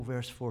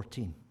verse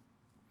 14.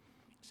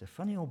 It's a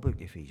funny old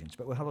book, Ephesians,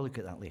 but we'll have a look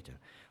at that later.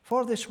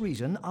 For this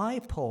reason, I,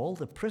 Paul,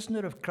 the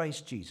prisoner of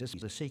Christ Jesus, for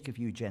the sake of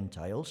you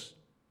Gentiles,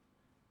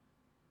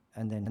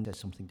 and then does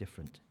something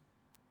different.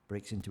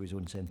 Breaks into his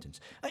own sentence.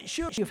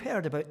 Sure, you've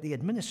heard about the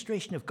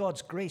administration of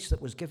God's grace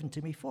that was given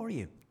to me for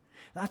you.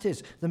 That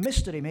is, the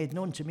mystery made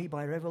known to me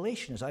by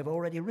revelation, as I've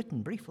already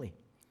written briefly.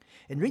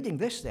 In reading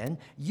this, then,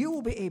 you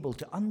will be able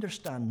to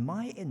understand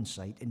my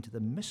insight into the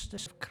mystery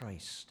of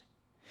Christ,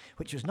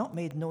 which was not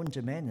made known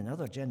to men in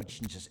other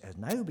generations, as has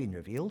now been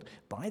revealed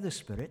by the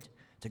Spirit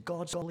to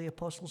God's holy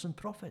apostles and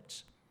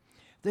prophets.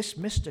 This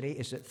mystery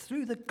is that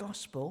through the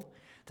gospel,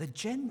 the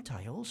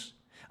Gentiles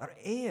are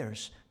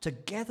heirs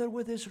together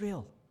with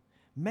Israel,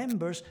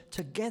 members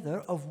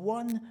together of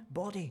one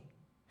body,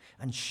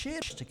 and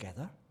shares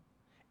together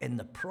in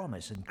the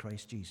promise in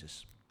Christ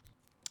Jesus.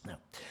 Now,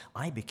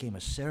 I became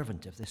a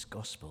servant of this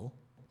gospel,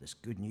 this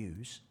good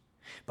news,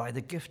 by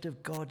the gift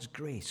of God's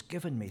grace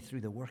given me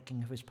through the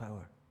working of his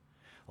power.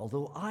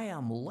 Although I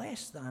am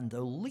less than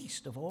the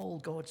least of all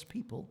God's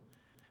people,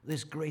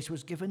 this grace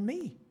was given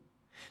me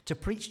to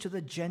preach to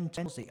the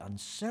Gentiles the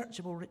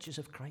unsearchable riches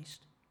of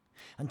Christ,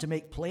 and to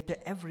make plain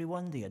to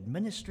everyone the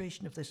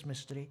administration of this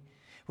mystery,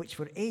 which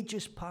for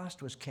ages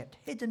past was kept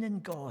hidden in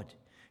God,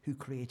 who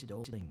created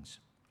all things.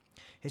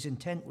 His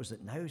intent was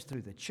that now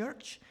through the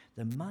church,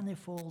 the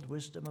manifold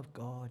wisdom of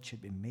God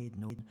should be made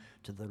known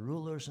to the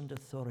rulers and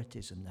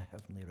authorities in the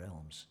heavenly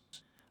realms,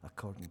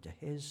 according to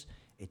his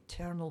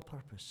eternal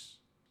purpose,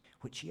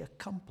 which he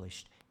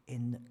accomplished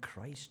in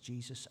Christ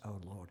Jesus our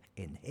Lord.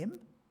 In him,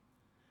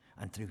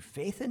 and through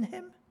faith in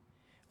him,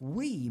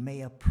 we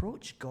may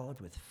approach God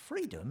with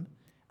freedom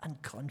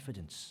and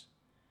confidence.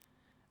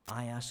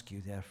 I ask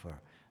you,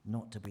 therefore,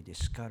 not to be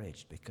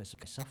discouraged because of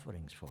the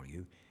sufferings for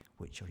you,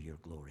 which are your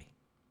glory.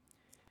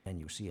 And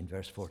you'll see in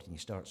verse 14, he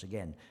starts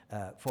again,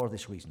 for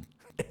this reason.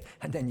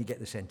 And then you get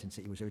the sentence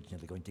that he was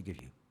originally going to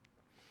give you.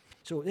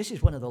 So this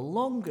is one of the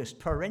longest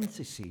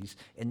parentheses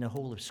in the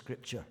whole of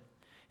Scripture.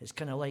 It's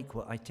kind of like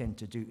what I tend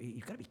to do.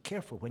 You've got to be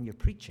careful when you're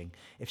preaching.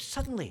 If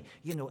suddenly,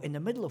 in the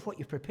middle of what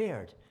you've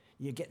prepared,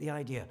 you get the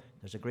idea,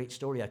 there's a great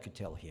story I could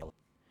tell here.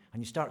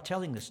 And you start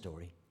telling the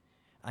story,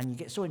 and you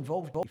get so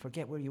involved, you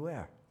forget where you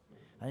were.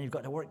 And you've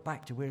got to work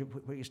back to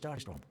where you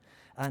started from.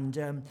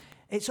 And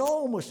it's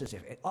almost as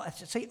if, I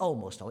say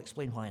almost, I'll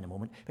explain why in a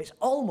moment, but it's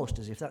almost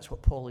as if that's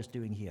what Paul is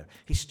doing here.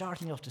 He's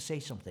starting off to say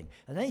something,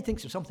 and then he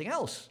thinks of something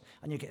else,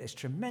 and you get this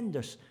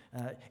tremendous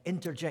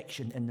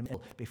interjection in the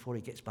middle before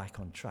he gets back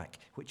on track,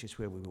 which is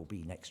where we will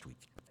be next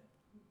week.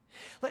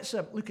 Let's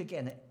look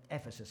again at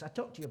Ephesus. I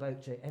talked to you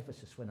about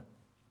Ephesus when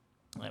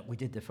we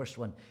did the first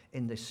one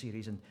in this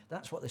series, and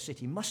that's what the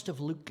city must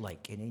have looked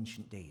like in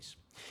ancient days.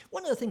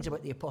 One of the things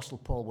about the Apostle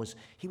Paul was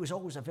he was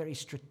always a very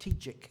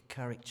strategic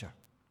character.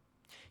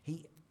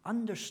 He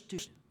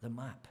understood the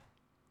map.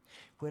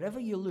 Wherever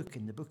you look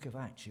in the book of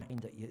Acts, you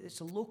find that it's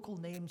the local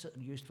names that are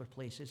used for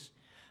places.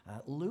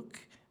 Luke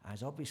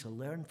has obviously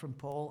learned from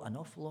Paul an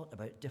awful lot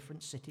about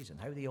different cities and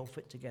how they all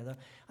fit together.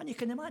 And you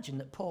can imagine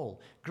that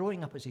Paul,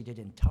 growing up as he did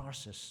in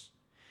Tarsus,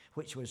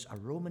 which was a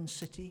Roman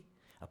city,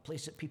 a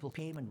place that people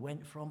came and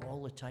went from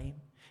all the time,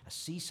 a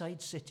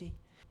seaside city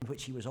in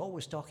which he was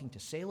always talking to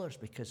sailors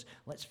because,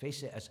 let's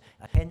face it, as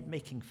a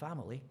tent-making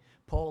family,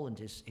 Paul and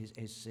his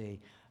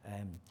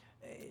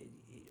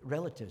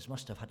relatives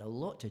must have had a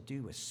lot to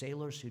do with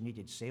sailors who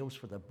needed sails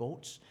for their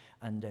boats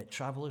and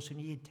travelers who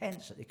needed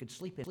tents that they could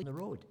sleep in the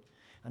road.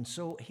 And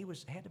so he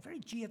had a very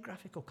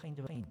geographical kind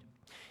of mind.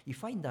 You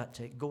find that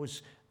it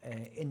goes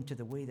into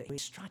the way that he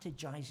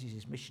strategizes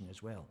his mission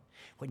as well.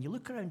 When you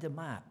look around the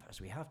map,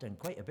 as we have done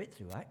quite a bit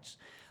through Acts,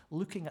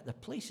 looking at the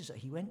places that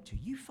he went to,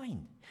 you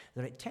find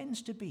that it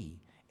tends to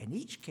be, in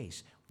each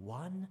case,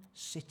 one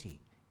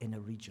city in a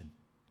region.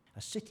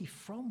 A city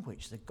from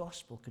which the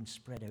gospel can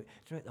spread out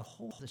throughout the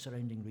whole of the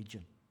surrounding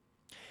region.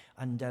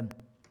 And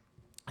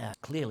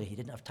clearly he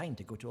didn't have time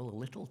to go to all the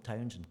little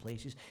towns and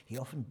places. He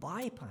often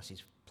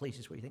bypasses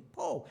places where you think,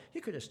 Paul,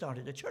 you could have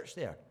started a church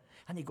there.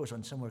 And he goes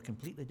on somewhere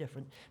completely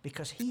different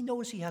because he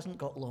knows he hasn't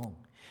got long.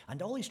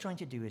 And all he's trying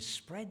to do is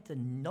spread the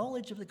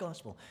knowledge of the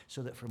gospel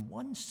so that from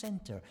one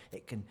center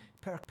it can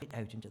percolate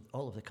out into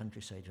all of the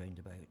countryside round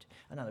about.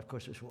 And that, of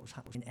course, was what was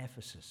happening in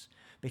Ephesus,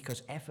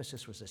 because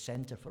Ephesus was the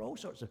center for all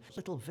sorts of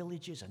little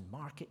villages and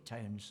market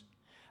towns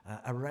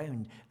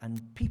around,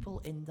 and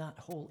people in that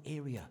whole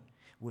area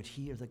would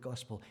hear the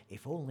gospel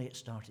if only it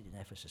started in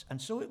Ephesus.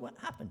 And so it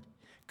happened.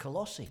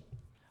 Colossae,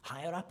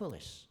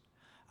 Hierapolis,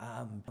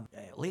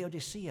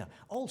 Laodicea,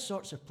 all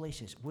sorts of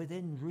places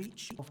within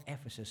reach of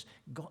Ephesus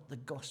got the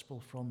gospel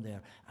from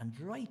there. And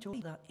right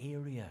over that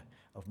area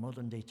of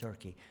modern-day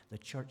Turkey, the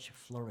church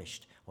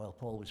flourished while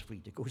Paul was free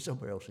to go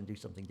somewhere else and do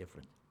something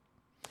different.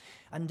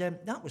 And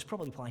that was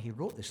probably why he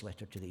wrote this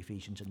letter to the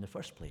Ephesians in the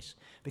first place.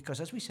 Because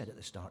as we said at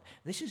the start,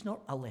 this is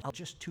not a letter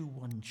just to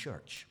one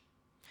church.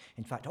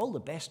 In fact, all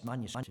the best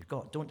manuscripts we've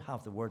got don't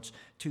have the words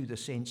 "to the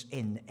saints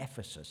in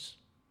Ephesus."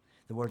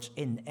 The words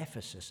in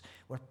Ephesus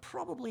were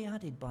probably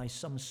added by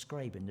some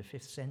scribe in the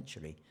 5th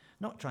century,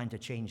 not trying to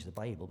change the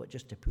Bible, but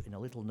just to put in a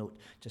little note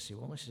to say,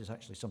 well, this is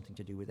actually something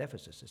to do with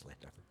Ephesus, this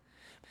letter.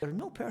 There are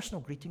no personal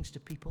greetings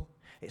to people.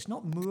 It's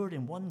not moored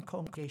in one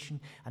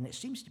congregation, and it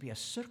seems to be a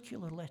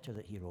circular letter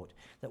that he wrote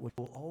that would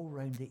go all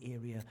round the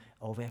area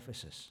of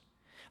Ephesus.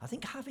 I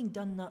think having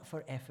done that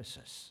for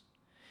Ephesus,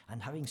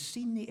 and having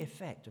seen the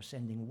effect of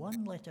sending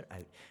one letter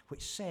out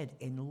which said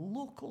in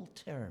local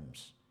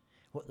terms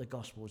what the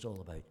gospel was all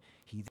about,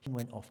 he then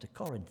went off to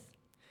Corinth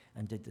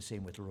and did the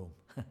same with Rome.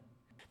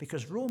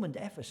 Because Rome and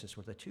Ephesus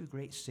were the two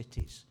great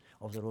cities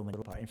of the Roman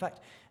Empire. In fact,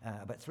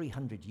 about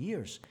 300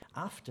 years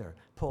after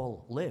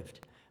Paul lived,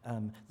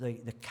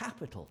 the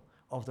capital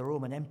of the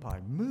Roman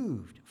Empire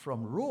moved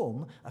from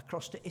Rome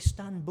across to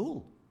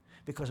Istanbul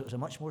because it was a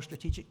much more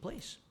strategic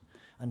place.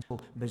 And so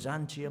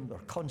Byzantium, or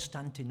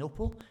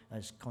Constantinople,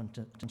 as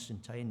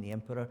Constantine, the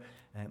emperor,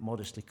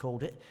 modestly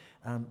called it,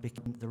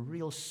 became the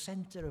real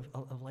center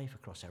of life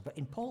across there. But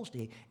in Paul's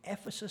day,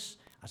 Ephesus,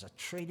 as a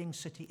trading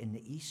city in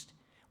the east,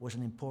 was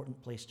an important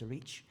place to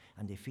reach.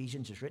 And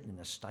Ephesians is written in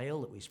a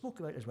style that we spoke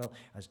about as well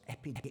as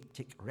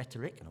epidictic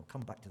rhetoric, and I'll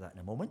come back to that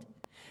in a moment.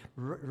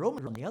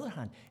 Romans, on the other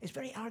hand, is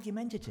very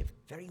argumentative,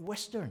 very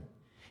Western,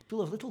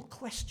 full of little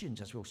questions,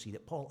 as we'll see,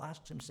 that Paul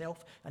asks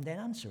himself and then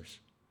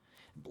answers.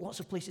 Lots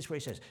of places where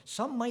he says,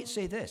 some might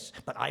say this,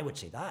 but I would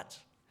say that.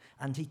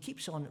 And he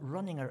keeps on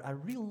running a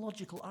real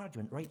logical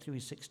argument right through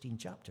his 16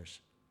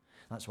 chapters.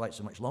 That's why it's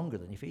so much longer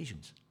than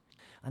Ephesians.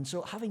 And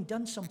so having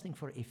done something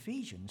for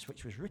Ephesians,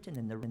 which was written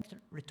in the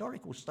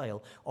rhetorical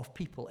style of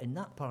people in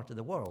that part of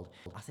the world,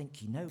 I think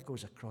he now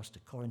goes across to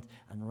Corinth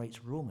and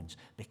writes Romans,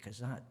 because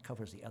that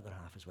covers the other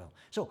half as well.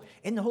 So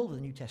in the whole of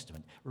the New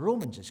Testament,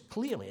 Romans is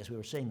clearly, as we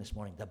were saying this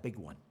morning, the big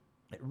one.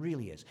 It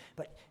really is.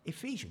 But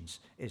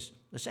Ephesians is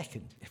the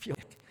second, if you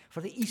like,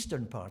 for the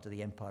eastern part of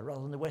the empire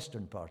rather than the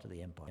western part of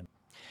the empire.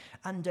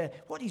 And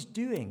what he's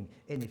doing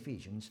in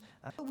Ephesians,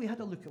 we had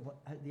a look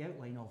at the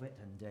outline of it,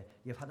 and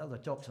you've had other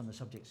talks on the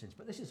subject since,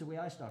 but this is the way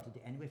I started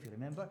it anyway, if you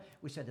remember.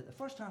 We said that the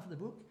first half of the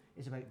book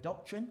is about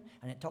doctrine,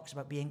 and it talks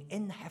about being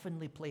in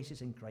heavenly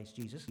places in Christ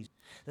Jesus.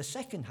 The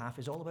second half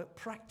is all about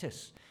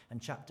practice,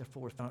 and chapter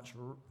 4 starts,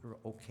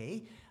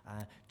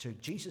 to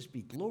Jesus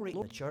be glory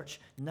in the church.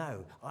 Now,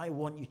 I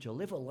want you to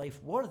live a life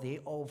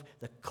worthy of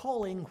the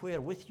calling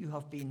wherewith you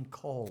have been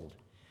called.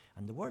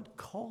 And the word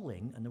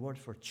calling and the word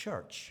for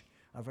church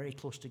are very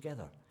close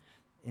together.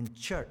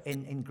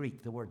 In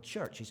Greek, the word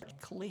church is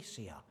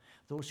ekklesia,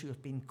 those who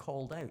have been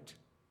called out.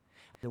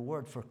 The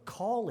word for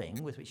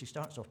calling, with which he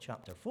starts off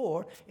chapter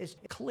 4, is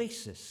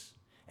ekklesis.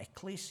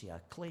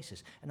 Ecclesia,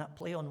 ekklesis. And that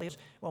play on words,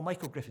 well,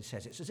 Michael Griffith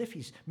says it's as if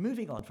he's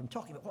moving on from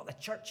talking about what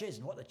the church is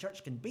and what the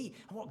church can be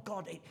and what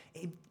God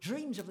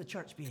dreams of the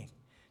church being,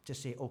 to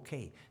say,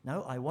 okay,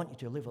 now I want you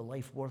to live a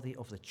life worthy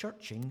of the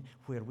churching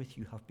wherewith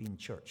you have been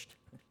churched.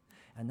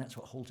 And that's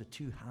what holds the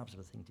two halves of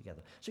the thing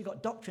together. So you've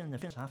got doctrine in the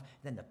first half,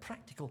 then the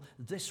practical,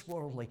 this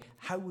worldly,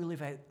 how we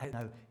live out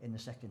now in the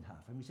second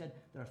half. And we said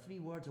there are 3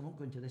 words, I won't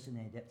go into this in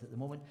any depth at the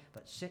moment,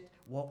 but sit,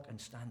 walk, and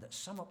stand, that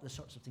sum up the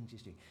sorts of things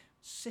he's doing.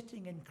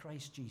 Sitting in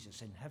Christ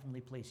Jesus in heavenly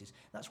places.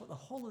 That's what the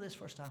whole of this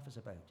first half is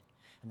about.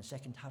 And the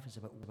second half is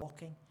about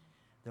walking,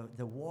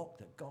 the walk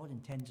that God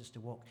intends us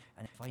to walk,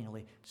 and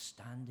finally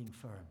standing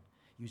firm,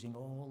 using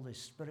all the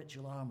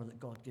spiritual armor that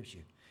God gives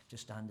you to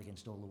stand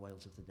against all the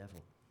wiles of the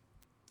devil.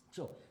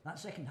 So that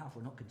second half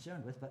we're not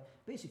concerned with,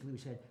 but basically we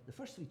said the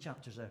first 3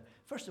 chapters are,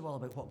 first of all,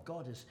 about what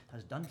God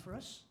has done for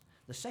us.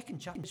 The second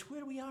chapter is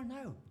where we are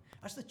now,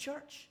 as the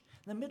church.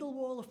 The middle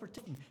wall of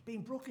partition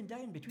being broken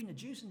down between the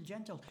Jews and the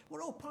Gentiles.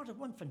 We're all part of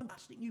one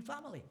fantastic new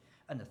family.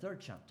 And the third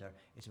chapter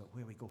is about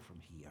where we go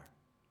from here.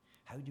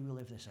 How do we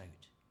live this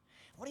out?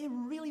 What he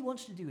really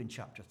wants to do in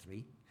chapter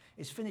 3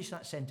 is finish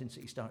that sentence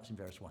that he starts in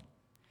verse 1,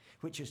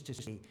 which is to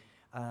say,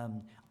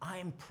 I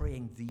am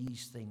praying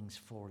these things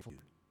for you.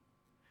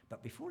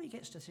 But before he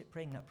gets to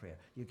praying that prayer,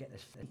 you get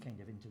this kind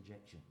of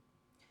interjection.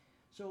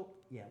 So,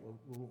 yeah,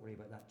 we won't worry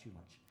about that too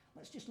much.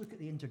 Let's just look at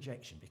the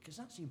interjection, because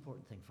that's the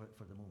important thing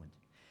for the moment.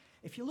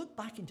 If you look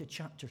back into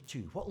chapter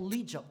 2, what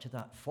leads up to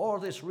that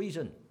 "for this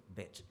reason"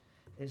 bit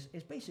is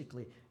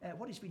basically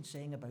what he's been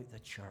saying about the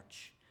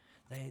church.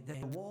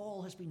 The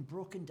wall has been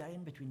broken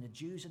down between the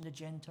Jews and the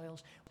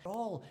Gentiles. We're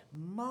all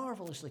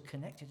marvelously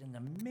connected in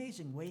an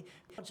amazing way.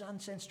 God's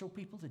ancestral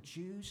people, the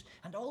Jews,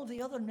 and all of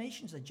the other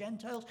nations, the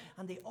Gentiles,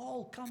 and they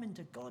all come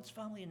into God's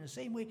family in the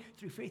same way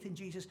through faith in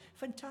Jesus.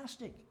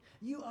 Fantastic.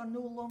 You are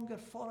no longer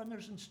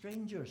foreigners and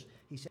strangers,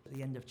 he said at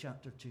the end of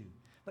chapter 2.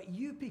 But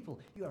you people,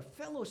 you are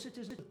fellow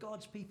citizens of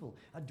God's people,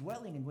 a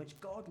dwelling in which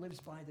God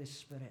lives by this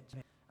Spirit.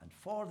 And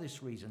for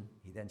this reason,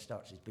 he then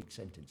starts his big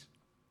sentence.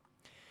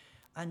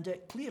 And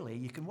clearly,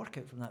 you can work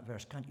out from that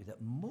verse, can't you,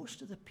 that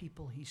most of the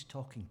people he's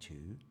talking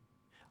to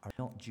are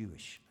not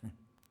Jewish.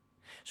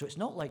 So it's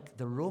not like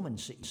the Roman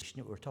situation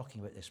that we were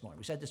talking about this morning.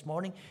 We said this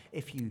morning,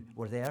 if you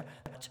were there,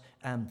 that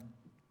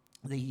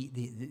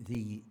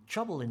the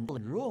trouble in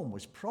Rome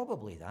was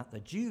probably that the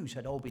Jews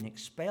had all been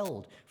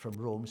expelled from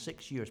Rome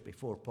 6 years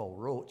before Paul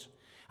wrote,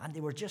 and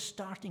they were just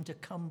starting to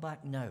come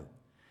back now.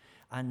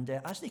 And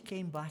as they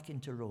came back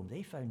into Rome,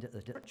 they found that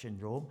the church in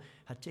Rome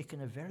had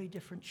taken a very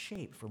different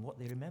shape from what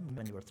they remembered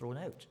when they were thrown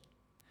out.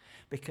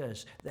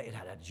 Because they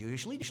had a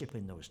Jewish leadership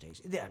in those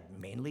days.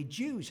 Mainly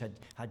Jews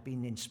had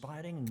been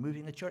inspiring and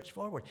moving the church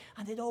forward.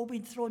 And they'd all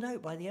been thrown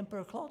out by the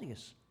Emperor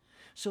Claudius.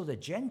 So the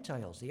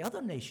Gentiles, the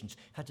other nations,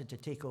 had to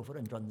take over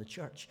and run the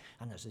church.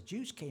 And as the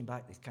Jews came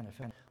back, they kind of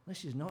found,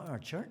 this is not our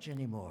church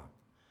anymore.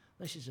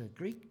 This is a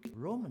Greek,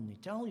 Roman,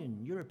 Italian,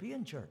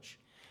 European church.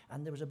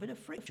 And there was a bit of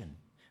friction,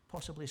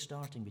 possibly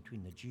starting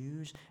between the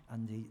Jews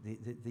and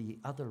the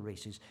other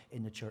races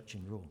in the church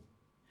in Rome.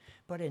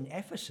 But in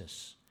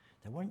Ephesus,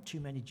 there weren't too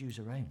many Jews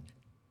around.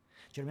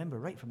 Do you remember,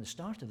 right from the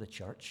start of the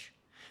church,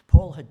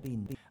 Paul had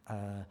been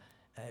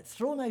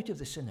thrown out of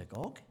the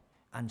synagogue,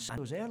 and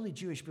those early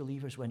Jewish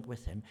believers went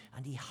with him,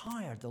 and he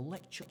hired the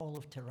lecture hall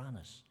of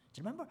Tyrannus. Do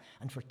you remember?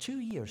 And for 2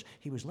 years,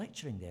 he was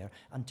lecturing there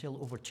until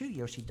over 2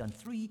 years, he'd done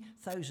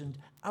 3,000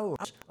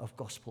 hours of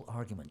gospel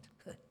argument.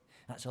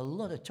 That's a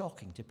lot of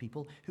talking to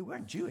people who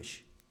weren't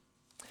Jewish.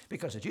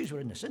 Because the Jews were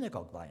in the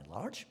synagogue by and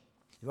large.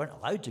 They weren't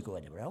allowed to go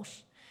anywhere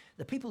else.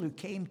 The people who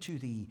came to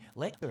the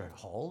lecture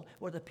hall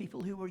were the people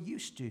who were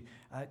used to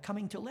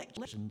coming to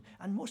lectures,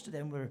 and most of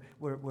them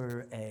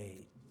were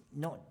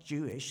not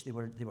Jewish, they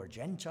were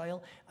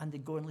Gentile, and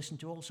they'd go and listen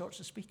to all sorts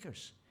of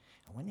speakers.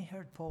 And when they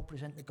heard Paul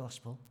present the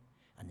gospel,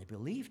 and they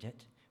believed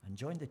it, and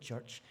joined the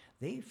church,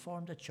 they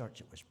formed a church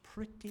that was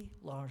pretty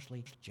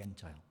largely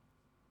Gentile.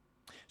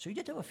 So you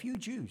did have a few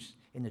Jews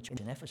in the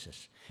church in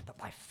Ephesus, but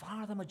by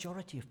far the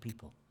majority of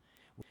people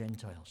were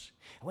Gentiles.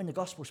 And when the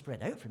gospel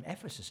spread out from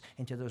Ephesus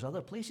into those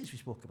other places we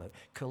spoke about,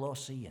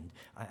 Colossae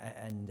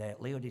and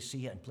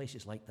Laodicea and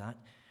places like that,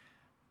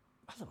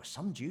 well, there were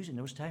some Jews in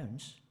those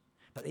towns,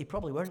 but they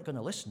probably weren't going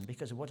to listen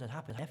because of what had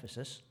happened in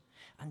Ephesus.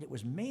 And it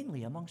was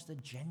mainly amongst the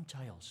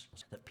Gentiles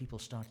that people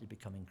started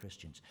becoming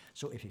Christians.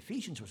 So if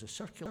Ephesians was a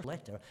circular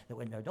letter that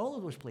went out all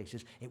of those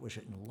places, it was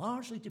written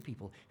largely to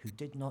people who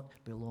did not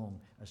belong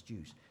as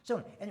Jews.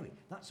 So anyway,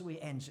 that's the way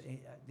it ends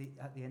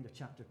at the end of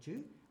chapter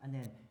 2. And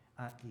then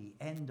at the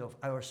end of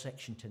our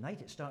section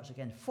tonight, it starts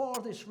again, for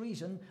this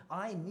reason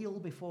I kneel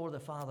before the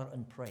Father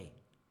and pray.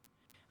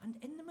 And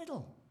in the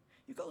middle,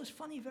 you've got those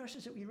funny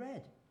verses that we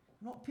read.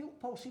 And what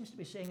Paul seems to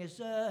be saying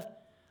is,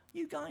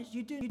 you guys,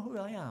 you do know who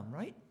I am,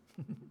 right?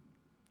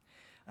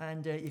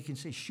 And you can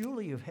say,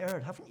 surely you've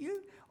heard, haven't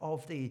you,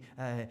 of the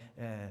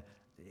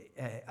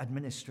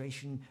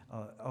administration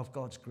of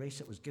God's grace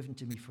that was given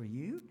to me for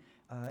you.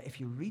 If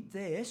you read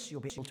this,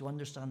 you'll be able to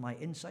understand my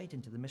insight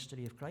into the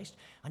mystery of Christ.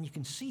 And you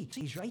can see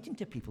he's writing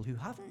to people who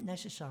haven't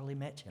necessarily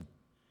met him.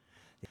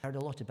 They heard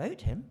a lot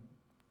about him.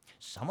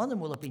 Some of them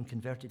will have been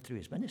converted through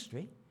his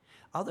ministry.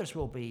 Others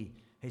will be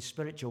his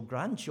spiritual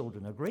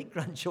grandchildren or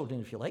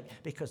great-grandchildren, if you like,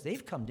 because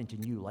they've come into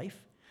new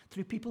life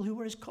through people who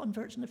were his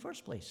converts in the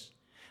first place.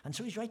 And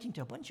so he's writing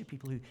to a bunch of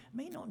people who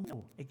may not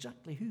know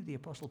exactly who the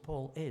Apostle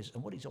Paul is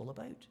and what he's all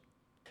about.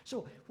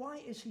 So why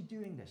is he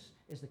doing this,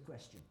 is the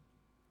question.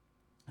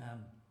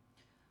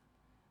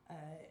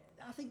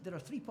 I think there are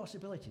three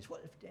possibilities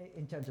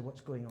in terms of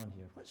what's going on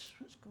here. What's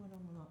going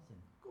on with that thing?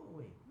 Go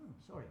away.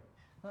 Sorry.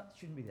 That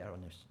shouldn't be there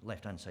on this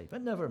left-hand side,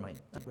 but never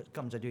mind. That's what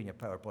comes of doing your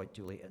PowerPoint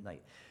too late at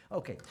night.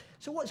 Okay,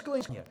 so what's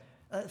going on here?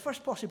 The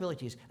first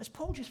possibility is, has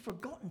Paul just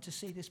forgotten to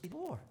say this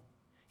before?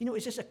 You know,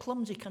 is this a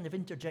clumsy kind of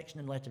interjection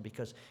in letter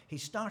because he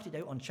started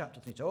out on chapter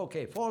 3, so,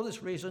 okay, for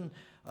this reason,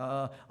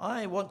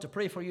 I want to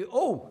pray for you.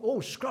 Oh,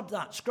 scrub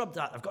that,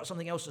 I've got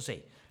something else to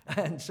say.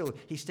 And so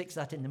he sticks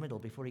that in the middle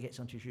before he gets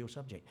onto his real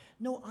subject.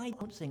 No, I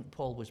don't think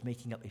Paul was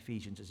making up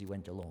Ephesians as he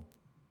went along.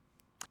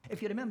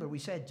 If you remember, we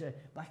said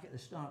back at the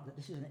start that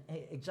this is an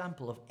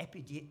example of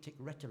epideictic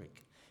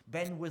rhetoric.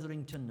 Ben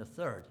Witherington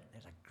III,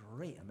 there's a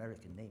great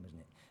American name, isn't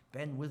it?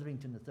 Ben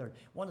Witherington III,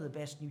 one of the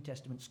best New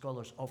Testament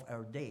scholars of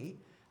our day,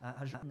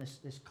 has written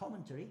this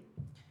commentary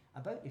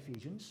about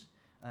Ephesians,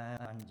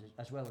 and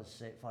as well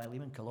as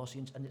Philemon,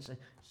 Colossians, and it's a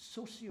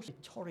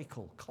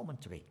socio-rhetorical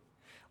commentary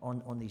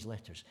on these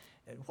letters.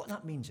 What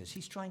that means is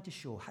he's trying to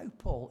show how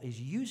Paul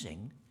is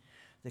using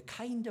the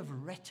kind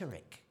of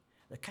rhetoric,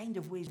 the kind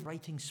of ways of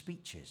writing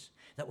speeches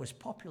that was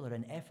popular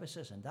in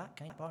Ephesus and that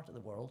kind of part of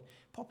the world,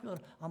 popular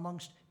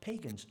amongst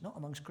pagans, not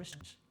amongst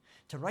Christians,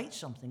 to write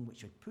something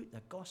which would put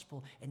the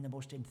gospel in the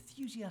most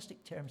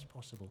enthusiastic terms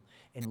possible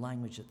in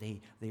language that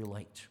they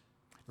liked.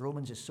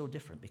 Romans is so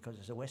different because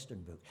it's a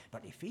Western book,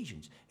 but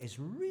Ephesians is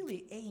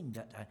really aimed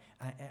at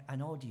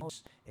an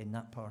audience in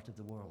that part of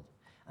the world.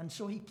 And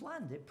so he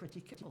planned it pretty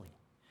carefully.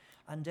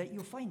 And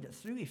you'll find that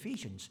through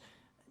Ephesians,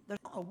 there's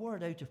not a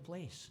word out of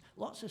place.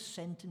 Lots of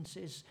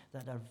sentences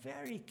that are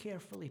very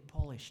carefully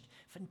polished.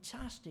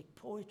 Fantastic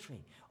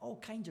poetry. All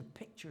kinds of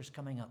pictures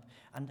coming up.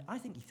 And I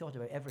think he thought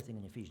about everything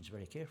in Ephesians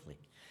very carefully.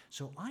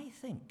 So I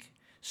think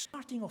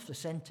starting off the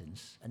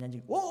sentence and then,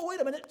 whoa,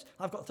 wait a minute,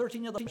 I've got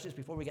 13 other verses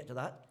before we get to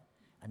that.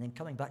 And then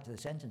coming back to the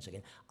sentence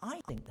again. I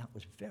think that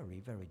was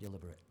very, very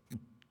deliberate.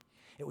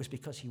 It was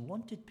because he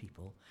wanted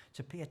people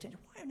to pay attention.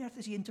 Why on earth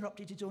has he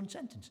interrupted his own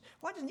sentence?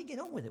 Why doesn't he get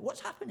on with it? What's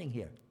happening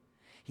here?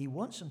 He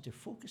wants them to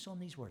focus on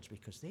these words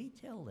because they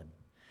tell them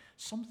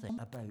something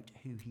about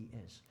who he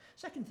is.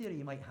 Second theory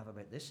you might have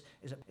about this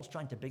is that Paul's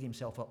trying to big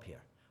himself up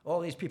here. All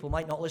these people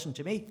might not listen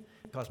to me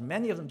because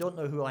many of them don't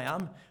know who I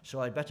am, so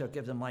I'd better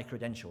give them my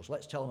credentials.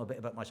 Let's tell them a bit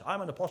about myself.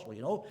 I'm an apostle,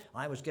 you know.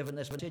 I was given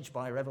this message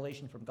by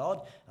revelation from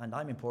God, and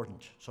I'm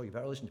important, so you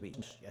better listen to me.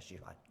 Yes, you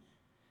are.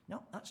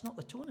 No, that's not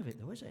the tone of it,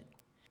 though, is it?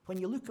 When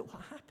you look at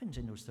what happens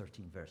in those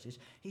 13 verses,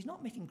 he's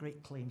not making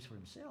great claims for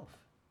himself.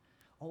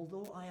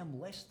 Although I am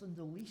less than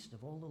the least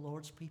of all the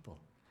Lord's people.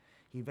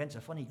 He invents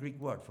a funny Greek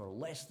word for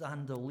less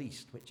than the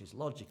least, which is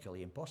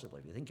logically impossible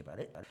if you think about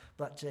it.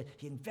 But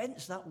he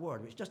invents that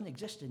word, which doesn't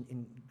exist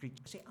in Greek.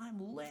 Say,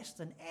 I'm less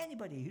than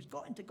anybody who's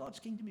got into God's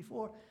kingdom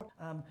before.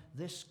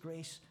 This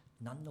grace,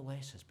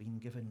 nonetheless, has been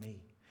given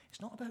me. It's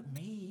not about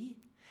me.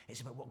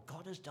 It's about what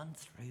God has done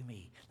through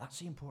me. That's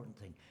the important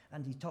thing.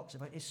 And he talks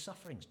about his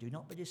sufferings. Do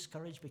not be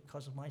discouraged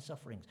because of my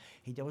sufferings.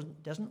 He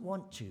doesn't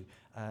want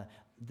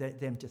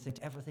them to think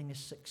everything is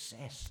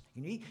success.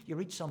 You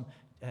read some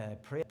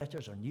prayer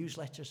letters or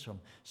newsletters from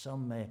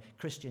some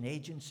Christian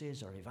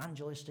agencies or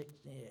evangelistic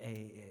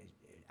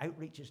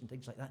outreaches and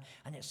things like that,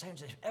 and it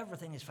sounds as if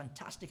everything is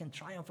fantastic and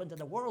triumphant and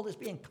the world is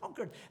being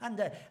conquered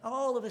and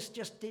all of us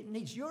just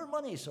needs your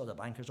money, so the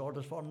banker's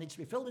orders form needs to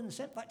be filled in and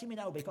sent back to me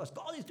now because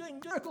God is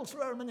doing miracles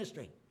through our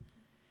ministry.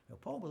 Well,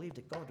 Paul believed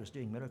that God was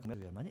doing miracles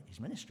through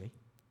his ministry,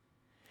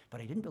 but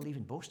he didn't believe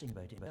in boasting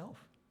about it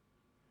himself.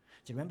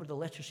 Do you remember the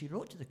letters he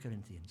wrote to the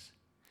Corinthians?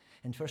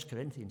 In 1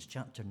 Corinthians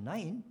chapter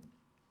 9,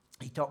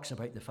 he talks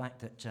about the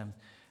fact that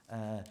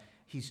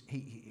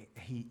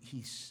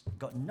he's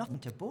got nothing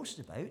to boast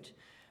about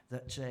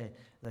that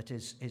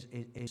is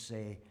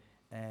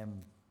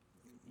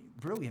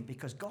brilliant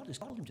because God has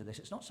called him to this.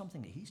 It's not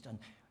something that he's done.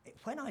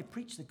 When I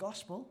preach the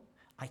gospel,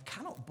 I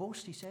cannot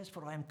boast, he says,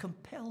 for I am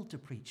compelled to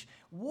preach.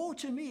 Woe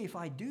to me if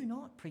I do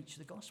not preach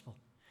the gospel.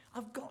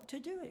 I've got to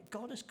do it.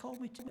 God has called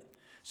me to it.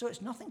 So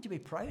it's nothing to be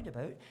proud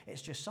about.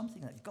 It's just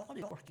something that God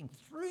is working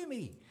through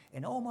me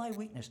in all my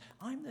weakness.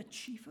 I'm the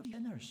chief of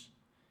sinners,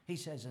 he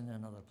says in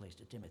another place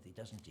to Timothy,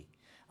 doesn't he?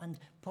 And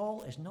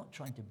Paul is not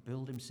trying to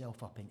build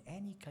himself up in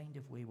any kind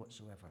of way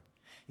whatsoever.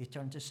 You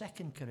turn to 2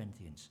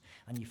 Corinthians,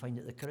 and you find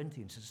that the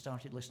Corinthians have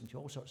started listening to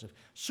all sorts of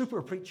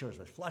super preachers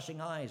with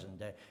flashing eyes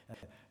and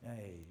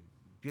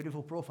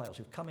beautiful profiles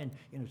who've come in,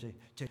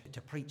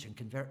 to preach and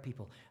convert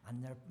people,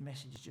 and their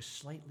message is just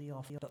slightly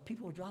off. But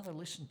people would rather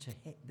listen to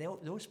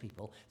those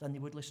people than they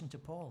would listen to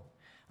Paul.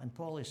 And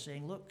Paul is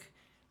saying, look,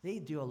 they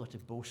do a lot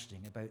of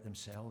boasting about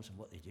themselves and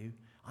what they do.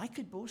 I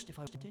could boast if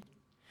I wanted.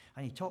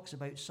 And he talks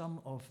about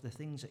some of the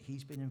things that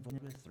he's been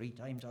involved with. 3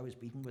 times I was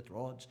beaten with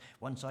rods.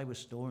 Once I was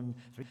stoned.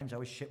 3 times I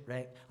was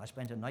shipwrecked. I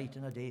spent a night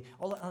and a day.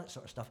 All that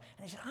sort of stuff.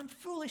 And he said, I'm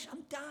foolish.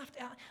 I'm daft.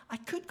 I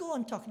could go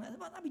on talking like that,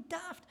 but that'd be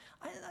daft.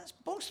 That's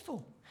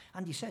boastful.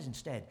 And he says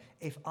instead,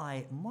 if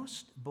I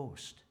must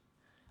boast,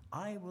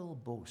 I will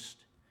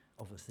boast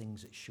of the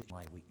things that show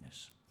my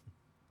weakness.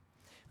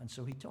 And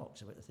so he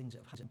talks about the things that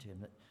have happened to him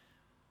that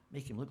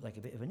make him look like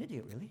a bit of an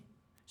idiot, really.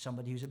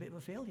 Somebody who's a bit of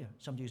a failure,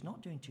 somebody who's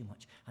not doing too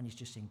much. And he's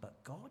just saying,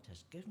 but God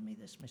has given me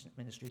this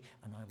ministry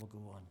and I will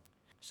go on.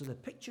 So the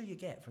picture you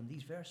get from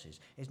these verses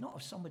is not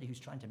of somebody who's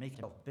trying to make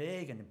himself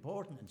big and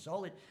important and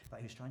solid, but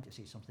who's trying to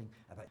say something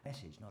about the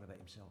message, not about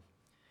himself.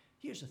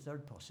 Here's the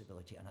third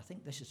possibility, and I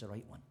think this is the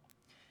right one.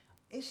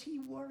 Is he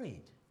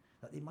worried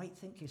that they might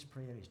think his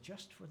prayer is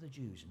just for the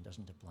Jews and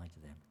doesn't apply to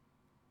them?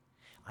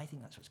 I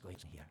think that's what's going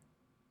on here.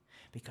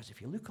 Because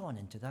if you look on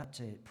into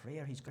that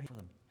prayer he's got for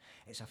them,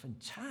 it's a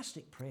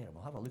fantastic prayer.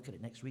 We'll have a look at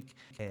it next week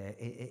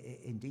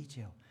in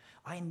detail.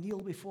 I kneel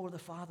before the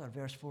Father,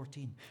 verse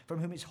 14, from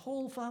whom his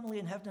whole family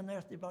in heaven and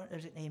earth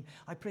bears his name.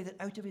 I pray that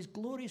out of his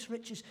glorious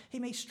riches he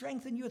may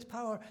strengthen you with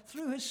power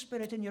through his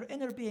Spirit in your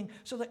inner being,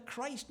 so that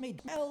Christ may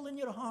dwell in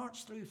your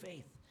hearts through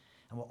faith.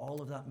 And what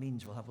all of that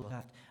means, we'll have a look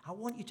at. I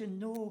want you to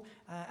know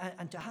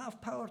and to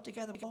have power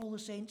together with all the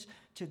saints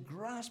to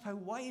grasp how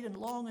wide and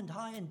long and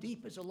high and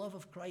deep is the love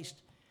of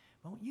Christ.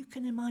 Well, you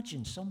can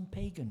imagine some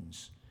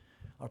pagans,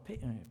 or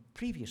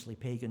previously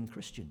pagan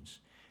Christians,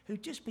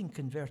 who'd just been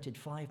converted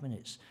 5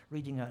 minutes,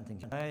 reading that and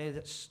thinking,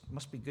 that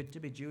must be good to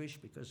be Jewish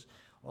because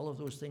all of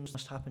those things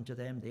must happen to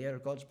them. They are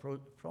God's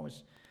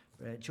promised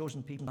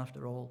chosen people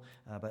after all,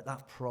 but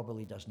that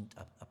probably doesn't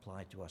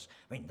apply to us.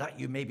 I mean, that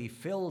you may be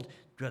filled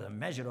with a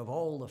measure of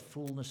all the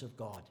fullness of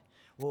God.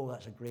 Oh,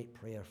 that's a great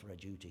prayer for a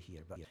Jew to hear,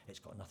 but it's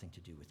got nothing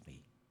to do with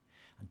me.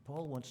 And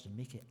Paul wants to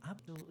make it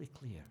absolutely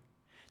clear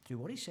through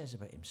what he says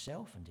about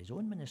himself and his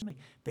own ministry,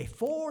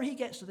 before he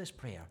gets to this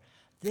prayer,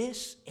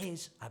 this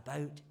is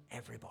about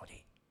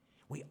everybody.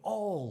 We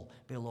all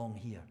belong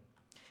here.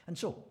 And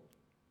so,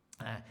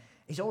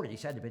 he's already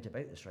said a bit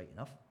about this, right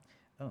enough.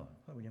 Oh,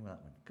 what are we doing with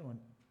that one? Come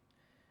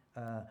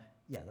on.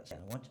 Yeah, that's the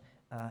other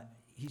one.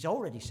 He's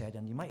already said,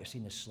 and you might have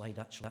seen this slide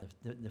actually,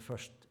 the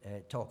first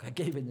talk I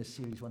gave in this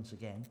series once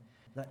again,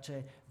 that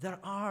there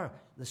are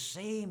the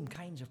same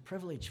kinds of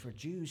privilege for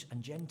Jews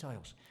and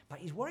Gentiles. But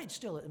he's worried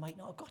still that they might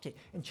not have got it.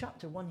 In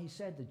chapter 1, he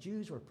said the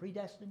Jews were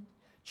predestined,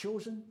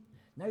 chosen.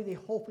 Now they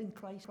hope in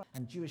Christ,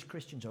 and Jewish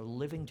Christians are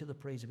living to the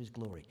praise of his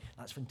glory.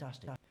 That's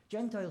fantastic.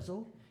 Gentiles,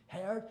 though,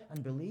 heard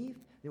and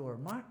believed. They were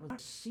marked with a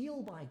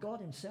seal by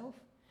God himself.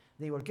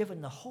 They were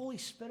given the Holy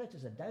Spirit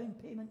as a down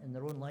payment in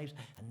their own lives,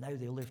 and now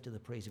they live to the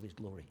praise of his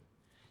glory.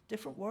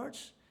 Different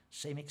words,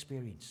 same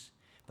experience.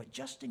 But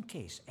just in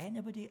case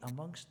anybody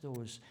amongst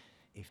those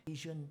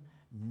Ephesian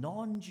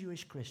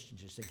non-Jewish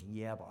Christians is thinking,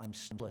 yeah, but I'm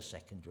still a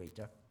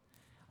second-rater.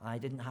 I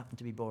didn't happen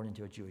to be born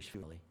into a Jewish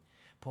family.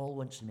 Paul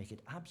wants to make it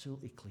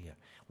absolutely clear.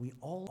 We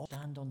all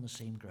stand on the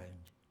same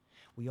ground.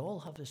 We all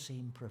have the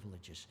same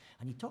privileges.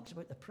 And he talks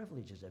about the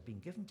privileges that have been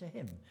given to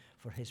him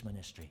for his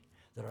ministry.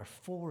 There are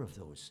 4 of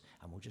those,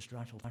 and we'll just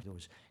rattle through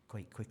those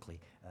quite quickly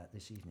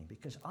this evening,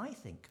 because I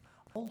think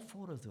all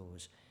 4 of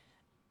those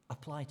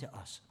apply to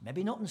us.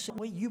 Maybe not in the same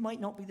way. You might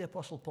not be the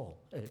Apostle Paul.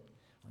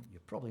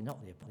 You're probably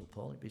not the Apostle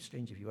Paul. It'd be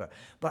strange if you were.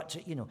 But,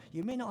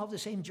 you may not have the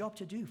same job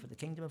to do for the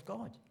kingdom of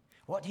God.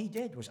 What he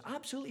did was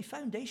absolutely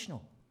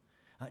foundational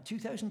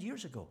 2,000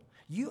 years ago.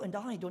 You and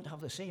I don't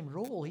have the same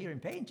role here in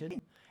Pennington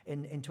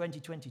in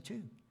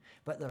 2022.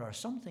 But there are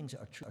some things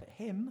that are true about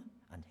him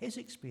and his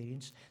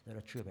experience that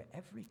are true about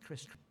every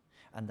Christian.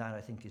 And that,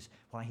 I think, is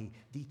why he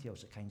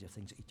details the kinds of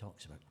things that he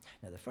talks about.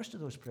 Now, the first of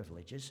those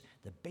privileges,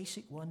 the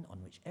basic one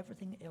on which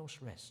everything else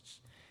rests,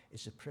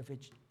 is the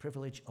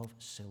privilege of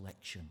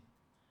selection.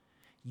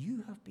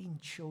 You have been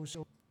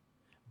chosen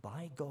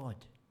by God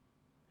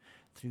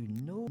through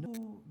no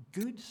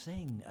good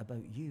thing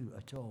about you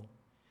at all.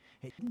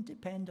 It didn't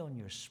depend on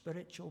your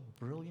spiritual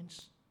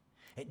brilliance.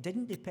 It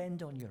didn't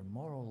depend on your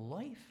moral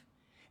life.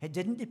 It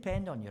didn't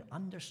depend on your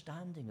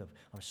understanding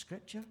of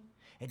Scripture.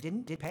 It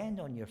didn't depend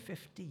on your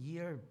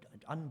 50-year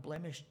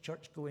unblemished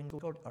church-going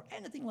record or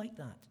anything like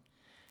that.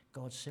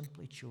 God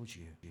simply chose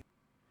you.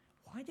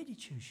 Why did he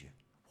choose you?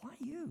 Why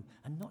you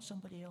and not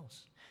somebody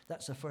else?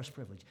 That's the first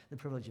privilege, the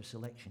privilege of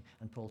selection,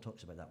 and Paul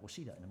talks about that. We'll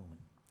see that in a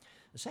moment.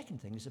 The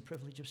second thing is the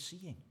privilege of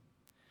seeing,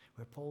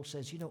 where Paul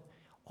says,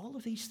 all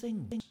of these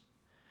things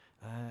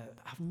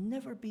have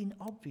never been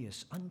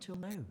obvious until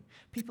now.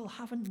 People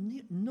haven't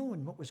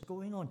known what was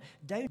going on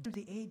down through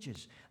the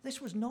ages.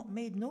 This was not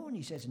made known,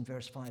 he says in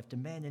verse 5, to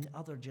men in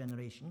other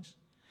generations,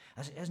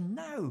 as it has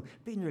now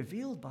been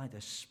revealed by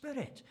the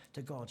Spirit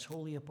to God's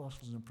holy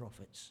apostles and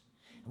prophets.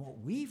 And what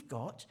we've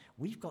got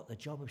the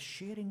job of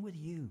sharing with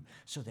you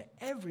so that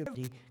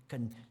everybody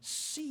can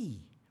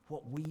see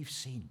what we've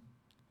seen.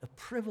 The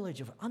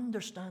privilege of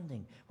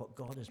understanding what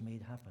God has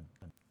made happen.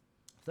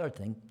 Third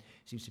thing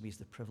seems to be is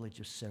the privilege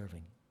of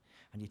serving.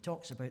 And he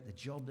talks about the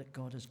job that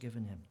God has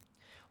given him.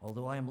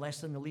 Although I am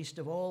less than the least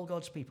of all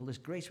God's people, this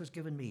grace was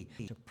given me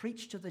to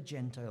preach to the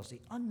Gentiles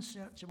the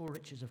unsearchable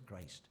riches of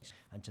Christ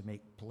and to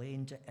make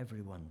plain to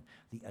everyone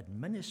the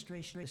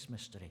administration of this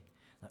mystery.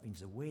 That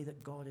means the way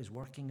that God is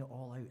working it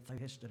all out through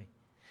history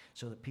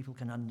so that people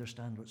can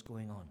understand what's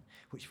going on,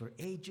 which for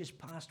ages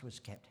past was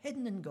kept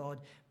hidden in God,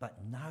 but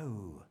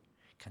now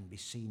can be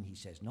seen, he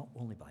says, not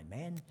only by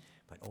men,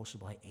 but also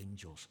by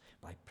angels,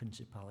 by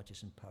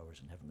principalities and powers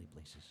in heavenly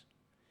places.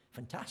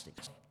 Fantastic.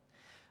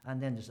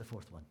 And then there's the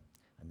fourth one.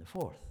 And the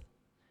fourth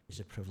is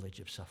the privilege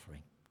of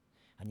suffering.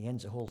 And he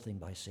ends the whole thing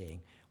by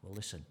saying, well,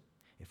 listen,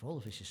 if all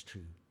of this is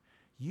true,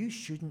 you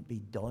shouldn't be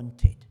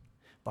daunted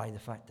by the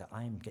fact that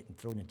I'm getting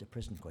thrown into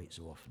prison quite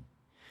so often.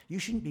 You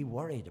shouldn't be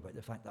worried about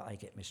the fact that I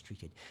get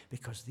mistreated,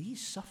 because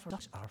these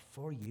sufferings are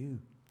for you,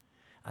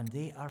 and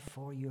they are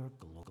for your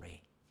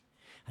glory.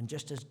 And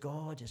just as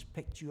God has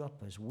picked you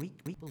up as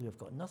weak people who have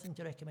got nothing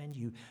to recommend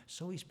you,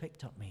 so he's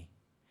picked up me.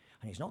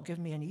 And he's not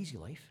given me an easy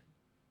life.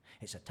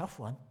 It's a tough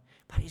one,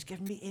 but he's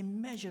given me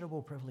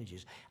immeasurable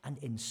privileges. And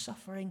in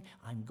suffering,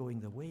 I'm going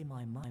the way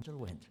my master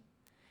went.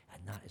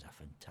 And that is a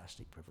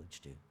fantastic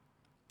privilege too.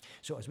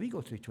 So as we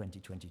go through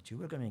 2022,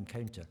 we're going to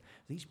encounter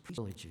these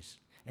privileges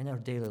in our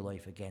daily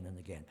life again and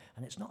again.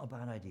 And it's not a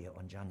bad idea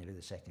on January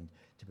the 2nd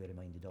to be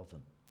reminded of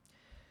them.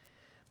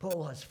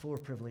 Paul has 4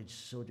 privileges,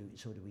 so do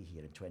we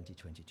here in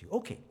 2022.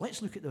 Okay,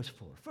 let's look at those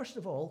 4. First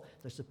of all,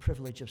 there's the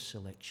privilege of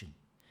selection,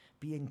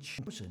 being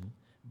chosen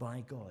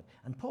by God.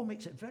 And Paul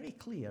makes it very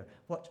clear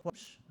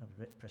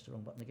I've pressed the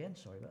wrong button again,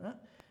 sorry about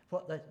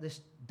that,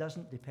 this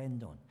doesn't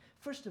depend on.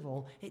 First of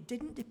all, it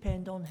didn't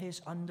depend on his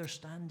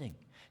understanding.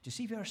 Do you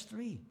see verse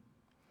 3?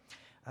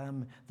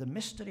 The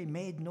mystery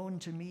made known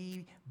to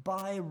me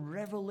by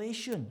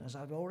revelation, as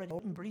I've already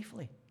mentioned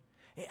briefly.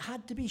 It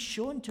had to be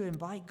shown to him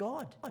by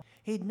God.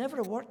 He'd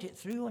never worked it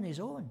through on his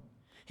own.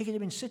 He could have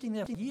been sitting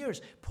there for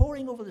years,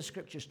 poring over the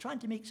scriptures, trying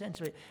to make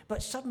sense of it,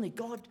 but suddenly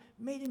God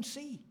made him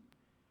see.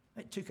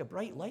 It took a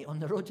bright light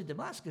on the road to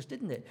Damascus,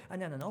 didn't it? And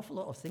then an awful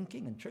lot of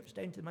thinking and trips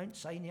down to Mount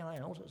Sinai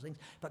and all sorts of things.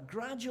 But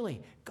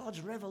gradually,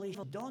 God's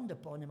revelation dawned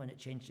upon him and it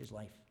changed his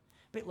life.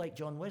 A bit like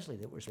John Wesley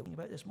that we're speaking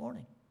about this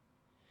morning.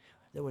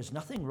 There was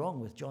nothing wrong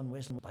with John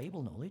Wesley's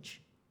Bible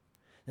knowledge.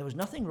 There was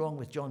nothing wrong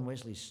with John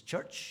Wesley's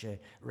church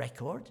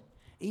record.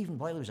 Even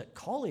while he was at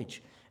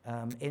college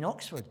in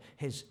Oxford,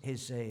 his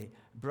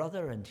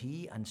brother and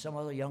he and some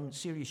other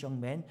serious young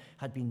men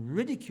had been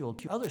ridiculed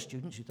to other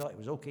students who thought it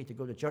was okay to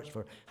go to church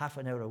for half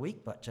an hour a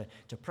week, but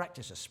to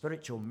practice a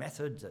spiritual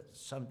method that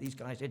some of these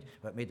guys did,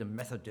 but made them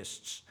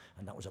Methodists,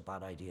 and that was a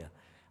bad idea.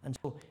 And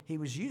so he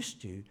was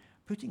used to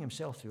putting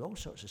himself through all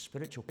sorts of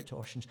spiritual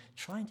contortions,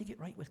 trying to get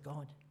right with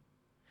God.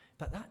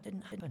 But that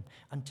didn't happen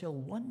until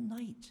one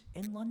night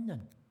in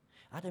London,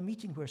 at a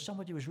meeting where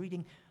somebody was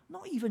reading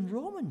not even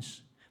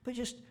Romans, but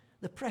just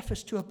the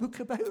preface to a book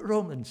about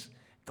Romans.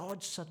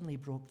 God suddenly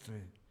broke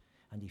through,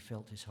 and he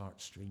felt his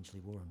heart strangely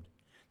warmed.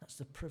 That's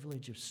the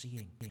privilege of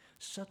seeing,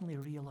 suddenly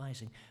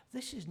realizing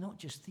this is not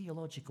just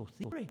theological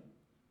theory.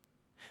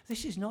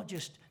 This is not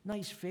just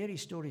nice fairy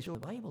stories from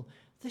the Bible.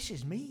 This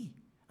is me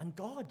and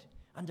God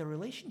and a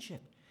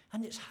relationship.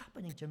 And it's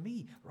happening to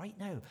me right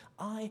now.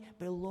 I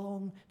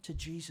belong to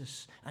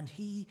Jesus, and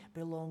he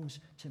belongs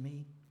to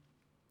me.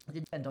 It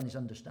didn't depend on his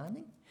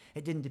understanding.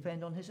 It didn't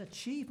depend on his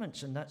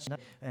achievements, and that's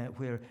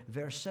where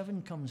verse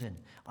 7 comes in.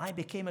 I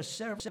became a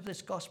servant of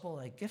this gospel,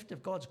 a gift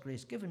of God's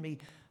grace given me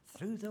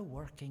through the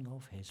working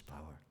of his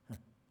power.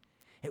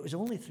 It was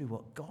only through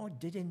what God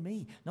did in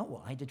me, not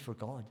what I did for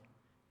God,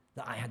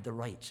 that I had the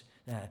right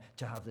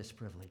to have this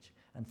privilege.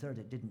 And third,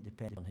 it didn't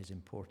depend on his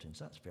importance.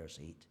 That's verse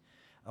 8.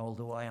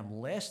 Although I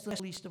am less than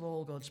the least of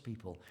all God's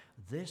people,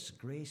 this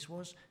grace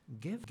was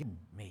given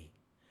me.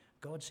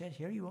 God said,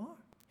 here you are.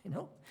 You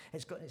know,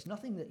 it's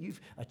nothing that you've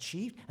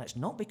achieved. It's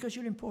not because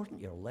you're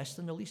important. You're less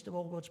than the least of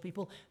all God's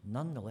people.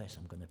 Nonetheless,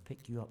 I'm going to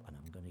pick you up and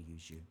I'm going to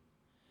use you.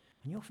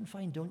 And you often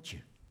find, don't you,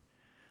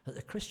 that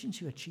the Christians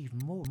who achieve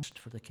most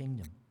for the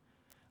kingdom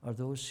are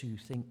those who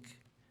think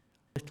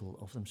little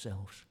of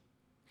themselves.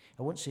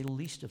 I won't say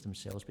least of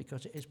themselves,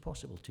 because it is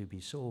possible to be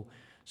so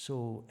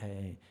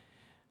I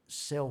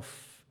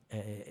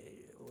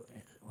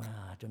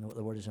don't know what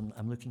the word is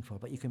I'm looking for,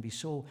 but you can be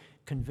so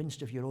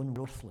convinced of your own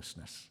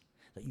worthlessness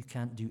that you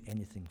can't do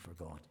anything for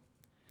God.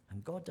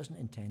 And God doesn't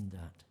intend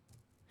that.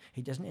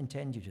 He doesn't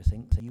intend you to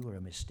think that you were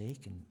a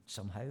mistake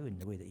somehow in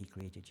the way that he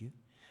created you.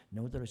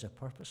 No, there is a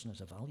purpose and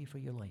there's a value for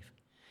your life.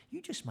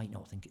 You just might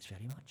not think it's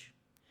very much.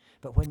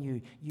 But when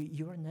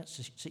you're in that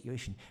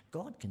situation,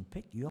 God can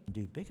pick you up and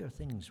do bigger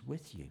things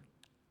with you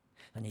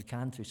than he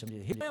can through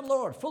somebody. Here I am,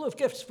 Lord, full of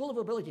gifts, full of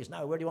abilities.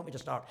 Now, where do you want me to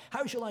start?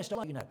 How shall I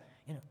start you now?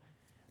 You know,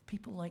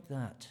 people like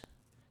that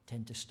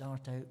tend to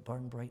start out,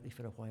 burn brightly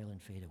for a while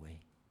and fade away.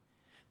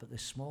 But the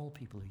small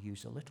people who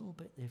use a little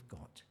bit they've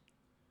got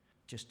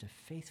just to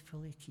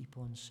faithfully keep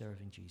on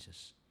serving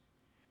Jesus,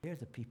 they're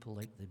the people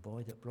like the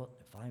boy that brought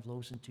the 5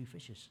 loaves and 2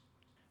 fishes.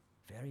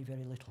 Very,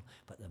 very little.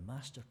 But the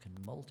master can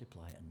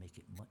multiply it and make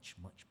it much,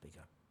 much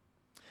bigger.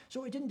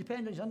 So it didn't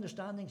depend on his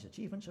understanding, his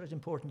achievements, or his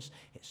importance.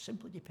 It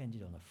simply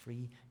depended on a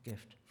free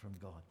gift from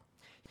God.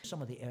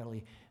 Some of the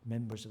early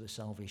members of the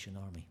Salvation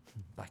Army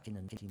back in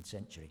the 19th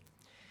century.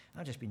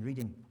 I've just been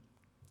reading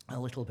a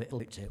little bit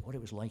about what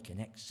it was like in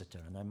Exeter,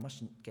 and I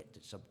mustn't get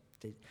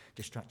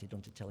distracted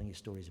onto telling you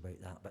stories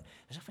about that, but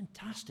there's a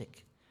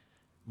fantastic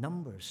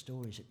number of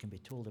stories that can be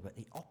told about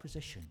the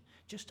opposition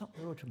just up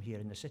the road from here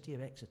in the city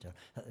of Exeter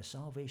that the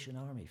Salvation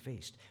Army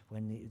faced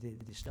when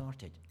they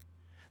started.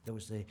 There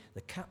was the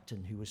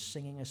captain who was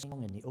singing a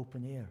song in the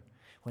open air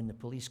when the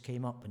police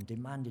came up and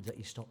demanded that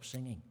he stop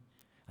singing.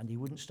 And he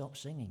wouldn't stop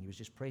singing. He was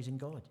just praising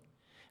God.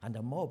 And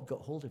a mob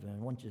got hold of him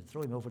and wanted to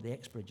throw him over the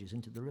Exbridges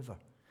into the river.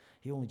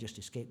 He only just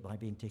escaped by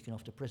being taken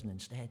off to prison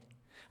instead.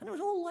 And it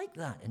was all like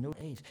that in those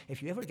days.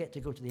 If you ever get to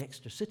go to the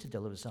Exeter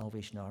Citadel of the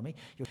Salvation Army,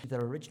 you'll see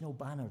their original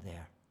banner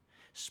there,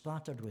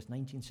 splattered with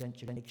 19th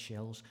century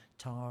eggshells,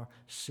 tar,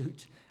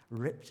 soot,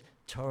 ripped,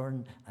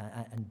 torn,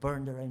 and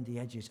burned around the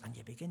edges. And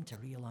you begin to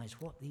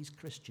realize what these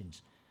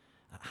Christians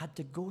had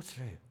to go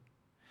through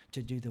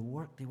to do the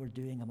work they were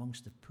doing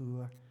amongst the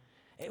poor.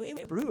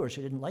 Brewers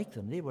who didn't like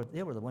them, they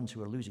were the ones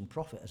who were losing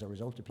profit as a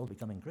result of people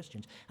becoming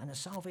Christians. And the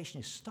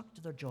Salvationists stuck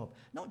to their job,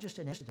 not just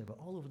in Exeter, but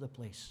all over the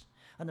place.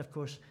 And of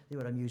course, they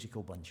were a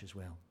musical bunch as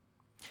well.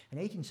 In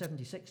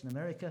 1876 in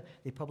America,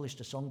 they published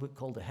a songbook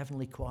called The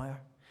Heavenly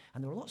Choir.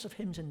 And there were lots of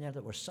hymns in there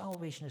that were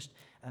Salvationist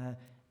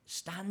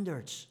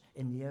standards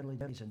in the early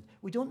days. And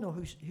we don't know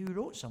who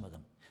wrote some of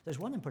them. There's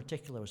one in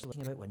particular I was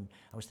thinking about when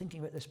I was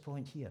thinking about this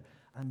point here.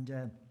 And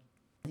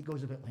it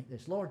goes a bit like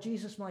this. Lord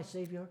Jesus, my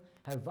Saviour,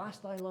 how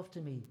vast thy love to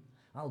me.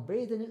 I'll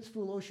bathe in its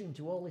full ocean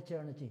to all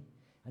eternity.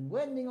 And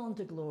wending on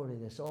to glory,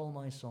 this all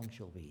my song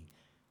shall be.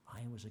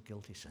 I was a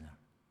guilty sinner,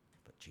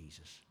 but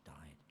Jesus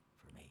died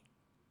for me.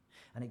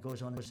 And it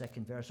goes on in the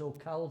second verse. O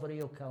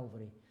Calvary,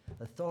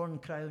 the thorn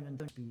crown and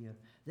the spear.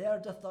 There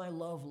doth thy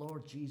love,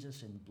 Lord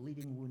Jesus, in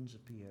bleeding wounds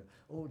appear.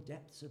 O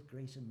depths of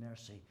grace and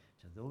mercy,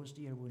 to those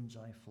dear wounds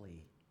I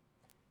flee.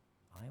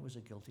 I was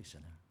a guilty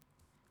sinner,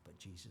 but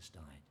Jesus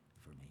died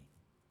for me.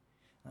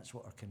 That's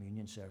what our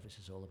communion service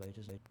is all about,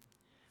 isn't it?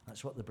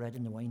 That's what the bread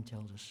and the wine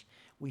tells us.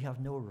 We have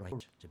no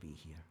right to be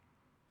here.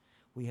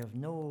 We have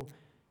no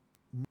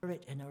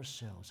merit in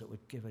ourselves that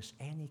would give us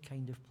any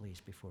kind of place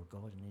before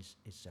God in his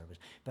service.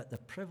 But the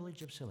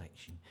privilege of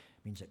selection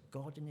means that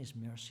God in his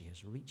mercy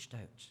has reached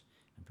out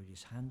and put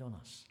his hand on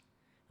us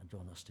and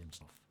drawn us to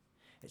himself.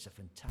 It's a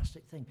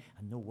fantastic thing,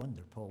 and no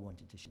wonder Paul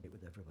wanted to share it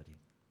with everybody.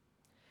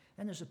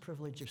 And there's the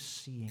privilege of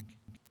seeing.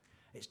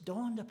 It's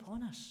dawned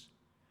upon us.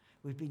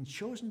 We've been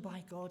chosen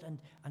by God,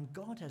 and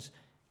God has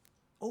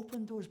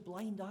opened those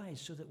blind eyes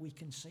so that we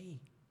can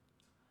see.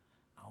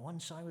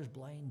 Once I was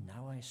blind,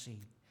 now I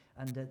see.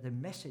 And the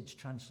Message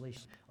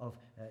translation of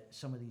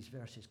some of these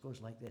verses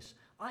goes like this.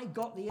 I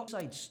got the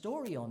inside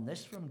story on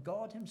this from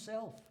God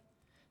himself.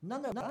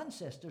 None of our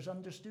ancestors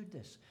understood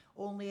this.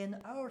 Only in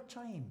our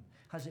time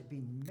has it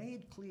been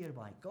made clear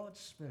by God's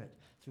Spirit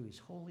through his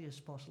holy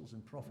apostles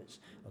and prophets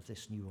of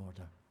this new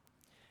order.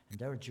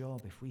 And our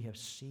job, if we have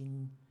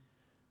seen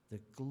the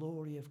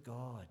glory of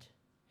God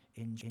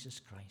in Jesus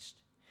Christ,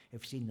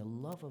 if we've seen the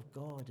love of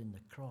God in the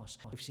cross,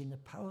 if we've seen the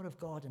power of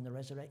God in the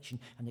resurrection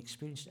and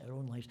experienced it in our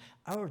own lives,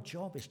 our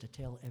job is to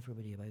tell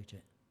everybody about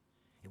it.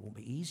 It won't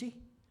be easy,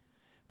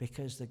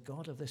 because the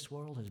God of this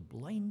world has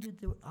blinded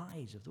the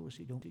eyes of those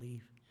who don't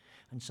believe.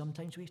 And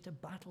sometimes we have to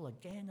battle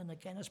again and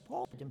again, as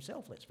Paul did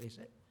himself, let's face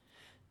it,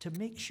 to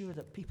make sure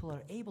that people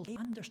are able to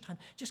understand,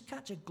 just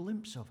catch a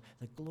glimpse of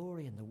the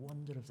glory and the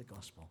wonder of the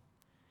gospel.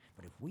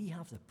 But if we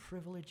have the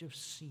privilege of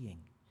seeing,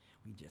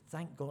 we need to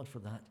thank God for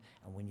that,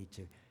 and we need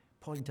to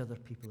point other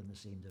people in the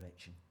same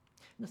direction.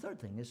 And the third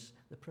thing is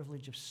the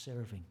privilege of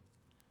serving.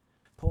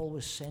 Paul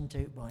was sent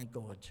out by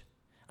God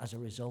as a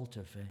result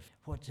of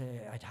what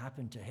had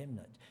happened to him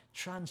that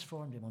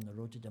transformed him on the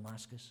road to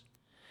Damascus.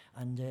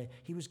 And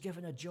he was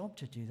given a job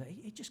to do that.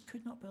 He just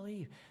could not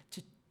believe,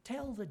 to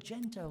tell the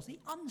Gentiles the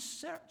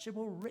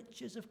unsearchable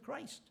riches of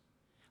Christ.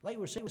 Like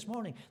we were saying this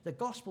morning, the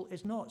gospel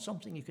is not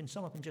something you can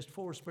sum up in just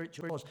 4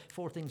 spiritual laws,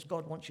 4 things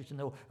God wants you to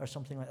know, or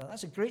something like that.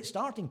 That's a great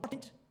starting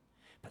point,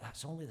 but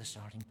that's only the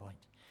starting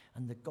point.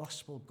 And the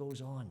gospel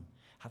goes on,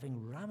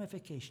 having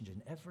ramifications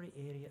in every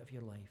area of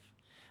your life.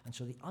 And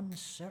so the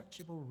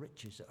unsearchable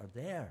riches that are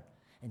there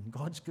in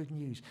God's good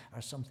news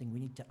are something we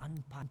need to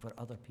unpack for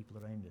other people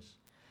around us.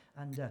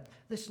 And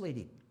this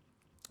lady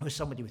was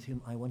somebody with whom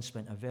I once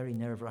spent a very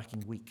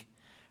nerve-wracking week.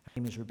 Her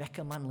name is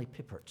Rebecca Manley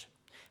Pippert,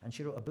 and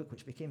she wrote a book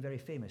which became very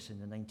famous in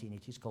the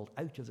 1980s called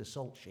Out of the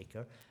Salt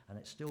Shaker, and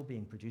it's still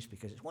being produced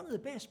because it's one of the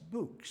best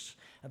books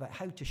about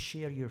how to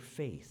share your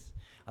faith,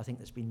 I think,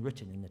 that's been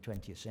written in the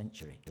 20th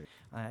century.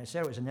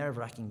 Sarah, it was a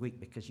nerve-wracking week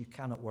because you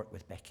cannot work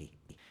with Becky.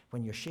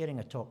 When you're sharing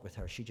a talk with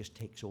her, she just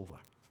takes over.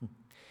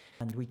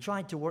 And we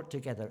tried to work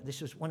together.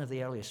 This was one of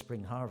the earliest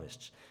spring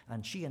harvests,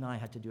 and she and I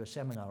had to do a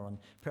seminar on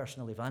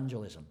personal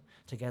evangelism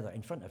together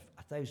in front of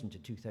 1,000 to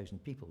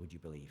 2,000 people, would you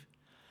believe?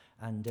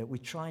 And we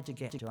tried to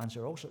get to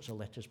answer all sorts of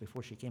letters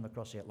before she came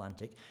across the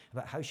Atlantic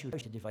about how she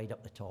was to divide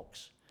up the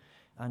talks.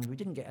 And we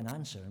didn't get an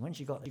answer. And when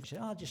she got there, she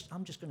said,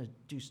 I'm just going to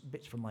do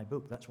bits from my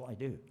book. That's what I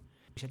do.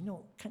 We said,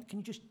 no, can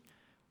you just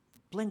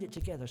blend it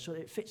together so that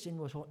it fits in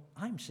with what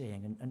I'm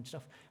saying and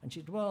stuff? And she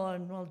said, well,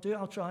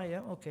 I'll try,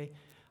 yeah, okay.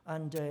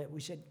 And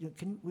we said,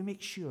 can we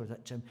make sure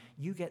that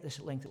you get this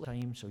length of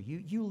time, so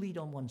you lead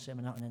on one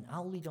seminar and then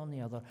I'll lead on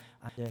the other,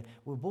 and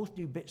we'll both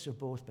do bits of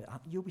both, but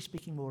you'll be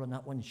speaking more on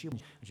that one. And she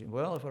said,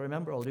 well, if I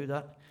remember, I'll do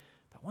that.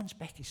 But once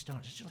Becky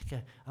starts, it's just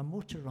like a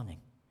motor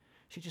running.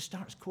 She just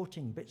starts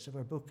quoting bits of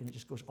her book, and it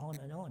just goes on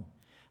and on.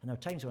 And there are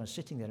times when I'm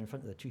sitting there in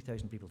front of the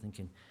 2,000 people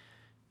thinking,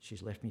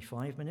 she's left me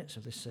 5 minutes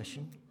of this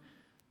session.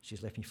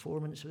 She's left me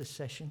 4 minutes of this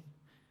session.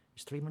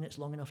 Is 3 minutes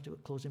long enough to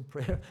close in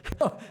prayer?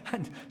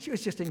 And she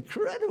was just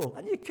incredible,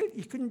 and you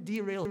couldn't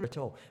derail her at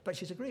all. But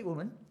she's a great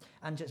woman,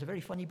 and it's a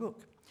very funny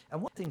book.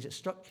 And one of the things that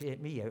struck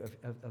me out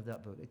of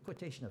that book, a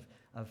quotation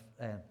I've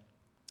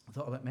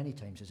thought about many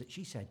times, is that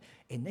she said,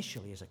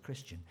 initially as a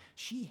Christian,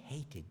 she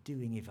hated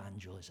doing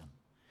evangelism.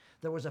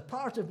 There was a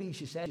part of me,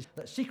 she said,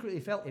 that secretly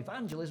felt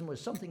evangelism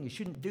was something you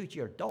shouldn't do to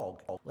your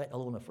dog, let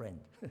alone a friend.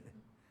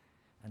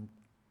 And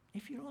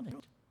if you're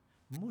honest,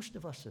 most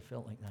of us have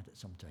felt like that at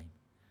some time.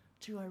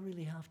 Do I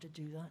really have to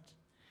do that?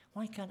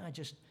 Why can't I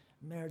just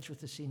merge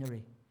with the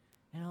scenery?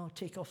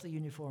 Take off the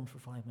uniform for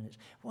 5 minutes.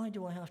 Why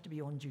do I have to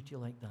be on duty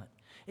like that?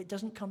 It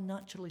doesn't come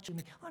naturally to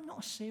me. I'm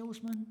not a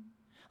salesman.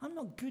 I'm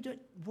not good at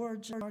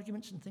words or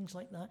arguments and things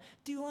like that.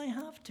 Do I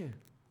have to?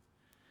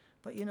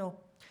 But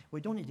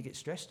we don't need to get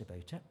stressed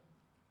about it,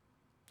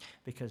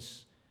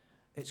 because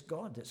it's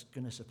God that's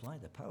going to supply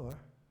the power,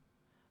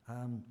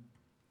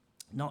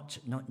 not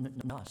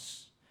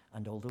us.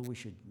 And although we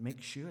should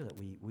make sure that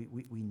we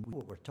know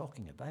what we're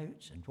talking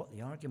about and what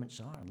the arguments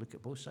are and look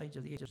at both sides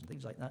of the issues and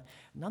things like that,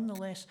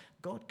 nonetheless,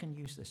 God can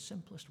use the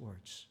simplest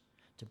words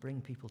to bring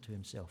people to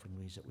himself in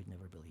ways that we'd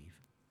never believe.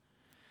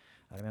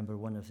 I remember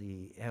one of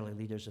the early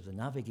leaders of the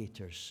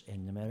Navigators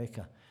in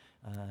America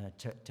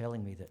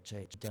telling me that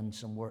he'd done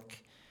some work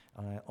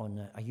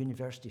on a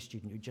university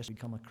student who'd just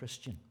become a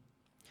Christian.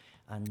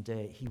 And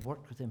he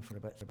worked with him for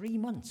about 3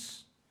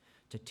 months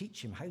to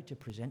teach him how to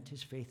present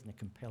his faith in a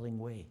compelling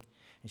way.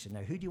 He said,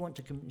 now, who do you want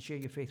to share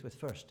your faith with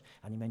first?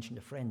 And he mentioned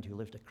a friend who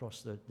lived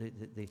across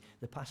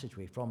the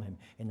passageway from him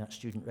in that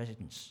student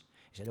residence.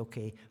 He said,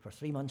 okay, for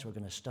 3 months we're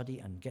going to study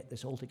and get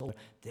this all together.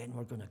 Then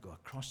we're going to go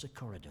across the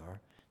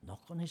corridor,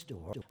 knock on his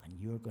door, and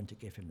you're going to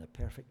give him the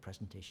perfect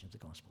presentation of the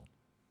gospel.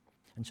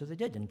 And so they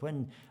did. And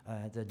when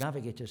the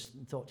Navigators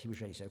thought he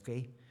was ready, he said,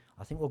 okay,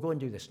 I think we'll go and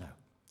do this now.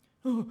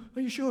 Oh,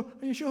 are you sure?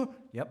 Are you sure?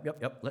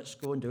 Yep. Let's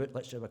go and do it.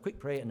 Let's have a quick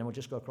pray, and then we'll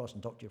just go across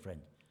and talk to your friend.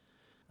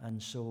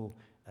 And so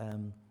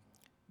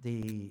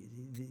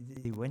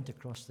they went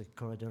across the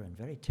corridor, and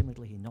very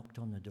timidly he knocked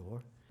on the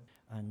door,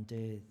 and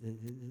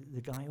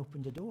the guy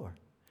opened the door.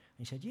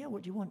 He said, yeah,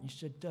 what do you want? He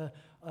said,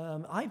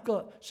 I've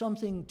got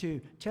something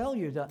to tell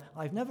you that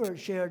I've never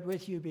shared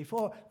with you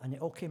before. And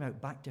it all came out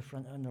back to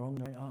front and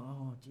wrong.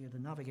 Oh, dear, the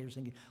navigator's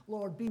thinking,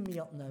 Lord, beam me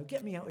up now.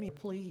 Get me out of here,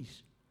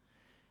 please.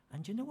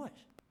 And you know what?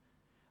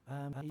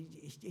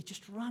 He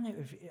just ran out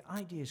of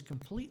ideas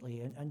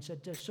completely and said,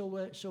 so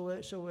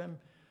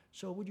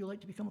would you like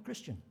to become a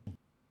Christian?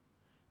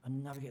 And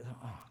the navigator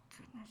thought, oh,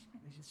 goodness,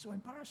 this is so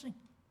embarrassing.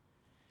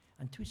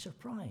 And to his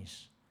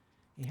surprise,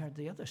 he heard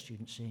the other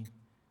student saying,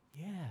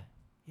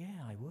 yeah,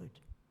 I would.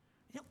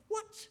 He thought,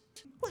 what?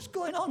 What's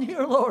going on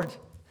here, Lord?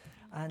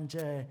 And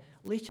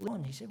later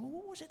on, he said, well,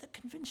 what was it that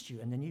convinced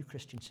you? And the new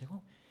Christian said,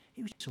 well,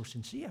 he was so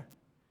sincere.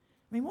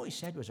 I mean, what he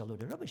said was a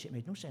load of rubbish. It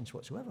made no sense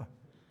whatsoever.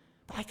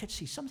 But I could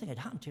see something had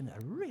happened to him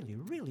that really,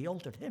 really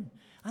altered him.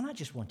 And I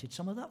just wanted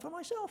some of that for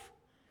myself.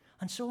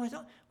 And so I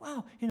thought,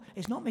 wow,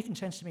 it's not making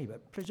sense to me,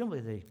 but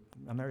presumably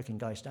the American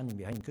guy standing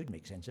behind could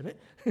make sense of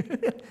it.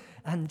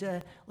 And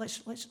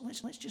let's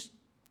just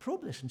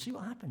probe this and see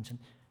what happens. And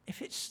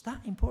if it's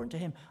that important to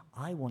him,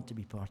 I want to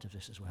be part of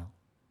this as well.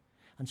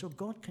 And so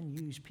God can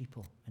use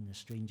people in the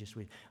strangest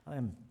way. I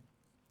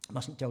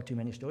mustn't tell too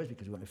many stories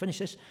because we want to finish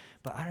this,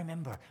 but I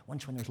remember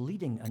once when I was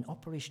leading an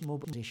operation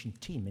mobilization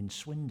team in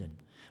Swindon,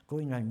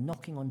 going around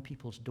knocking on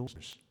people's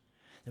doors.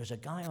 There was a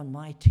guy on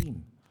my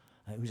team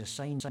who was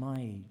assigned to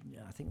I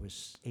think it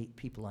was 8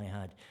 people I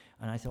had,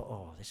 and I thought,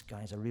 oh, this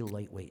guy's a real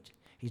lightweight.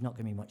 He's not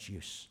going to be much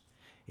use.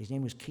 His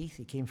name was Keith.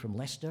 He came from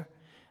Leicester,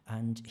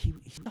 and he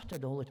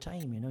stuttered all the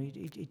time.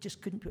 He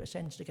just couldn't put a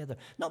sentence together.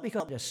 Not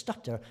because he was a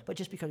stutter, but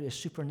just because he was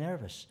super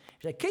nervous.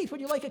 He said, Keith,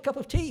 would you like a cup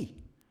of tea?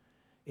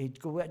 He'd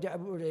go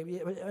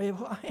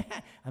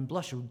and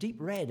blush deep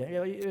red.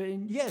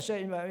 Yes,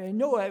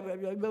 no.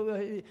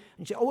 And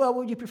he'd say, oh, well,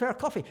 would you prefer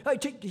coffee?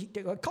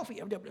 Take coffee.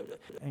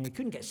 And you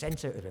couldn't get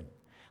sense out of him.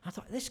 I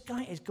thought, this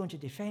guy is going to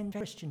defend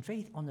Christian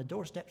faith on the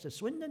doorsteps of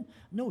Swindon?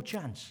 No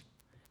chance.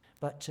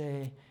 But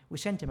we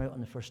sent him out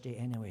on the first day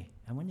anyway.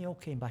 And when they all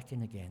came back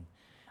in again,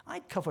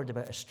 I'd covered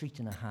about a street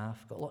and a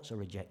half, got lots of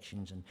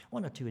rejections and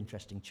 1 or 2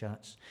 interesting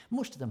chats.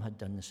 Most of them had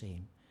done the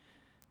same.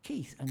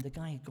 Keith and the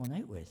guy he'd gone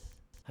out with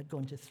had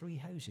gone to 3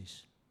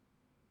 houses.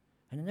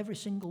 And in every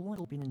single one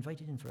had been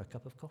invited in for a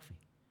cup of coffee.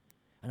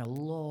 And a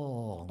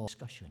long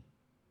discussion.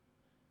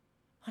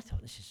 I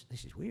thought, this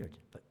is weird,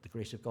 but the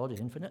grace of God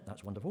is infinite.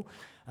 That's wonderful.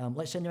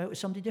 Let's send him out with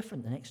somebody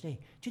different the next day.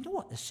 Do you know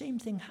what? The same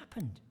thing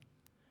happened.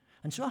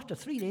 And so after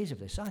 3 days of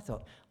this, I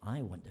thought,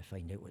 I want to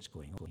find out what's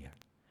going on here.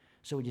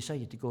 So we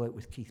decided to go out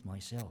with Keith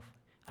myself.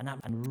 And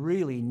I'm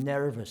really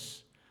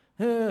nervous.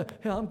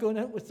 I'm going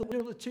out with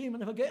the team,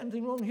 and if I get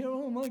anything wrong here,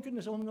 oh my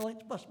goodness, on the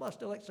bus,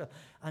 Alexa.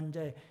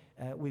 And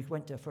we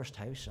went to a first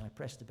house, and I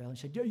pressed the bell and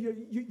said,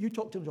 you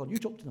talk to them, John, you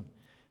talk to them.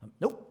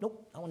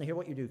 Nope, I want to hear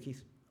what you do,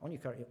 Keith. On you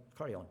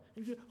carry on.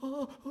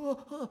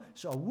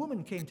 So a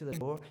woman came to the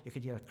door. You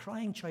could hear a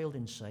crying child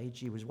inside.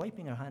 She was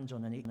wiping her hands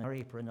on her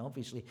apron.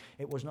 Obviously,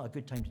 it was not a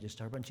good time to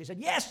disturb her. And she said,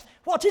 yes,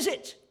 what is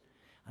it?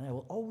 And I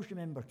will always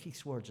remember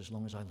Keith's words as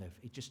long as I live.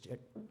 He just,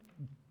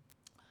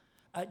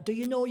 do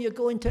you know you're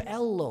going to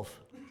hell, love?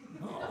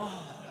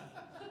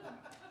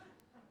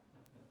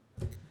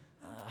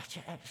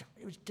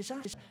 It was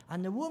disastrous.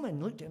 And the woman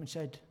looked at him and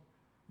said,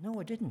 no,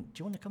 I didn't.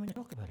 Do you want to come in and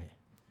talk about it?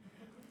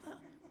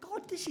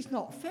 God, this is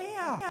not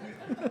fair.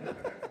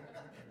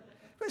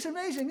 It's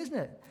amazing, isn't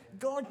it?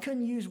 God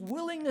can use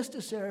willingness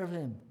to serve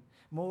him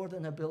more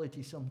than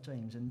ability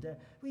sometimes. And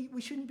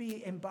we shouldn't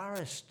be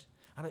embarrassed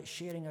about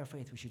sharing our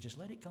faith. We should just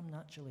let it come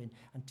naturally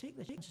and take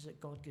the chances that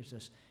God gives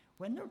us.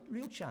 When there are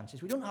real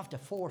chances, we don't have to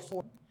force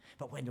them.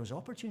 But when those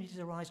opportunities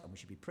arise, and we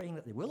should be praying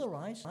that they will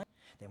arise,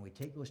 then we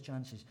take those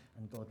chances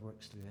and God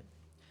works through it.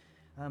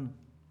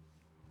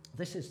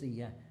 This is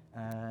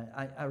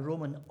a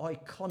Roman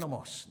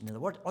oikonomos. Now, the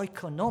word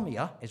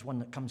oikonomia is one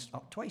that comes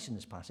up twice in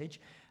this passage.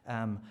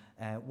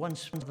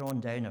 Once further on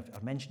down,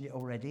 I've mentioned it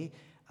already.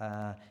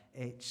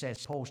 It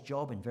says Paul's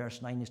job in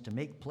verse 9 is to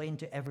make plain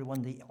to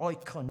everyone the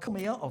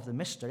oikonomia of the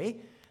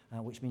mystery,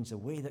 which means the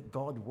way that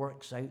God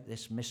works out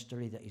this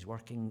mystery that he's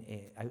working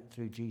out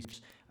through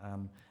Jesus,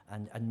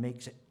 and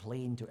makes it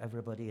plain to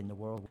everybody in the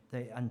world.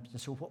 And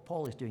so what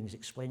Paul is doing is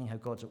explaining how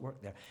God's at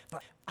work there.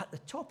 But at the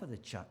top of the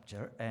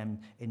chapter,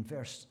 in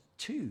verse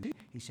 2,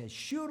 he says,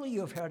 surely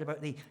you have heard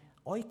about the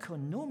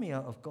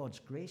oikonomia of God's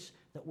grace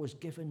that was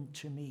given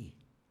to me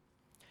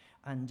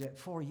and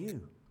for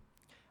you.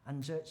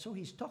 And so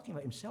he's talking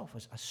about himself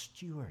as a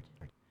steward.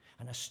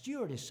 And a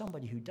steward is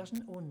somebody who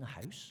doesn't own the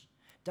house,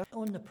 doesn't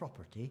own the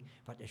property,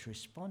 but is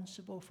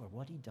responsible for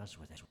what he does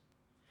with it.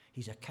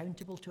 He's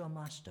accountable to a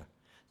master.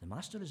 The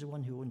master is the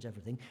one who owns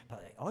everything,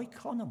 but the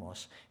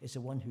oikonomos is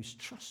the one who's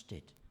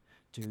trusted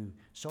to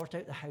sort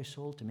out the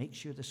household, to make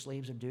sure the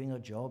slaves are doing their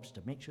jobs,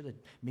 to make sure the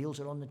meals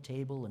are on the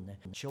table and the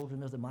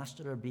children of the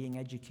master are being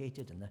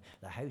educated and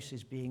the house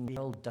is being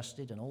well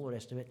dusted and all the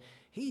rest of it.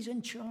 He's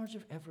in charge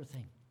of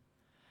everything.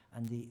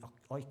 And the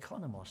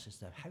oikonomos is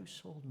the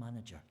household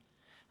manager.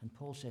 And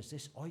Paul says,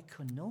 this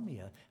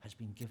oikonomia has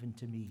been given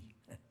to me.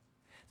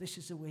 This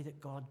is the way that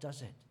God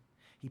does it.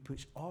 He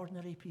puts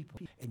ordinary people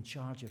in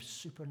charge of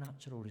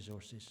supernatural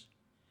resources.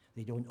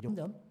 They don't own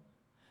them,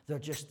 They're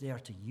just there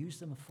to use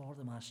them for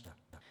the master.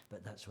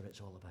 But that's what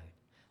it's all about.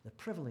 The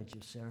privilege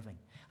of serving.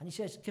 And he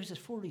says, gives us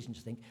 4 reasons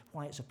to think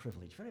why it's a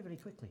privilege. Very, very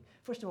quickly.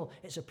 First of all,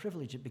 it's a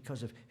privilege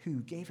because of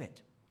who gave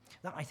it.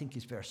 That, I think,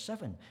 is verse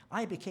 7.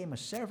 I became a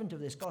servant of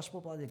this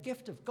gospel by the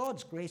gift of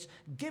God's grace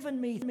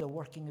given me through the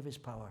working of his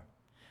power.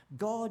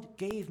 God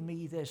gave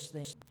me this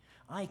thing.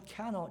 I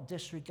cannot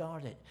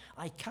disregard it.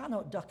 I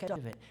cannot duck out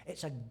of it.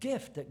 It's a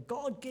gift that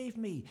God gave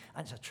me,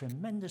 and it's a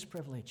tremendous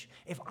privilege.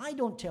 If I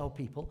don't tell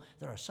people,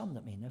 there are some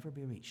that may never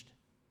be reached.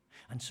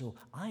 And so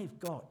I've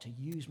got to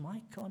use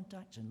my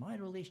contacts and my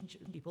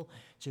relationship with people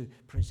to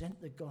present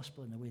the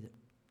gospel in a way that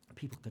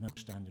people can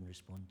understand and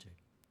respond to,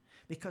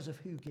 because of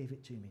who gave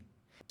it to me.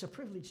 It's a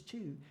privilege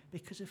too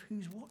because of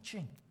who's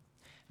watching.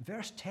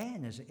 Verse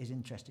 10 is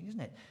interesting, isn't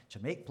it? To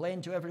make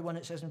plain to everyone,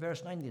 it says in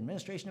verse 9, the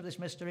administration of this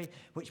mystery,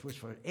 which was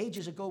for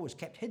ages ago, was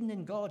kept hidden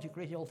in God who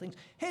created all things.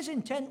 His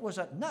intent was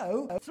that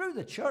now, through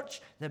the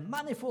church, the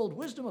manifold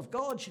wisdom of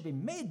God should be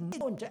made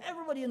known to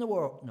everybody in the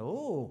world.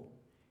 No,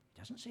 it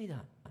doesn't say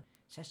that. It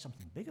says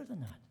something bigger than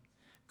that.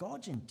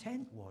 God's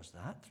intent was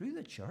that, through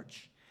the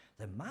church,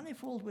 the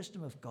manifold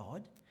wisdom of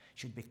God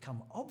should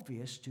become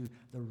obvious to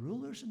the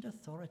rulers and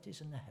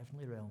authorities in the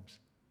heavenly realms.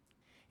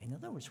 In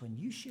other words, when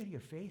you share your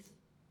faith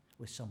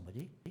with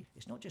somebody,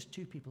 it's not just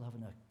 2 people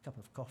having a cup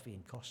of coffee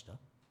in Costa.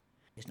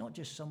 It's not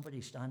just somebody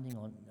standing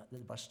on the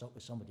bus stop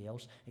with somebody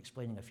else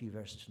explaining a few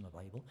verses from the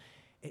Bible.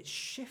 It's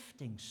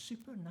shifting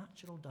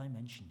supernatural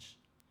dimensions.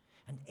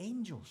 And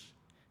angels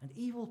and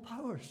evil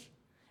powers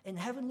in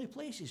heavenly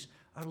places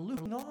are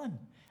looking on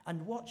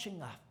and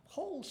watching a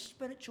whole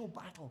spiritual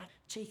battle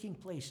taking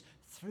place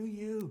through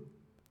you.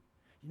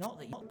 Not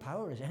that your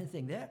power is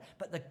anything there,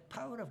 but the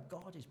power of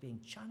God is being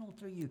channeled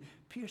through you,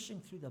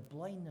 piercing through the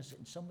blindness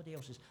in somebody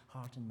else's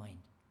heart and mind.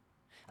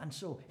 And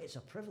so it's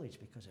a privilege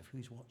because of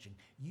who's watching.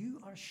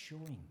 You are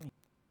showing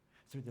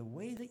through the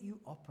way that you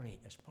operate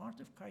as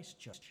part of Christ's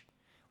church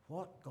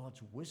what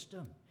God's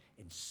wisdom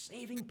in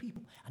saving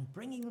people and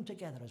bringing them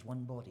together as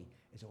one body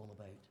is all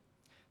about.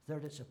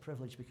 Third, it's a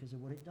privilege because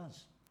of what it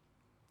does.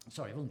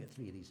 Sorry, I've only got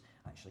 3 of these,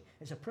 actually.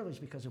 It's a privilege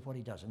because of what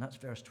he does, and that's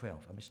verse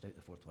 12. I missed out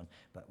the 4th one,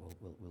 but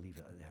we'll leave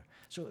it there.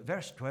 So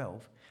verse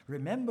 12,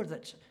 remember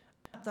that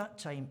at that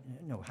time,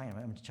 no, hang on,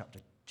 I'm in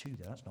chapter 2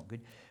 there, that's not good.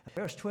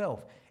 Verse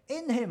 12,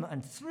 in him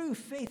and through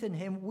faith in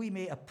him, we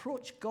may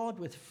approach God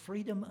with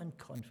freedom and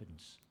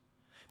confidence.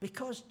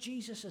 Because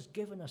Jesus has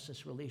given us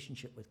this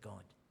relationship with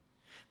God.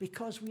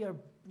 Because we are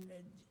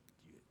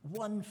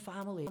one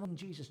family in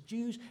Jesus,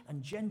 Jews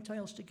and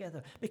Gentiles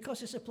together. Because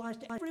this applies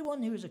to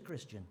everyone who is a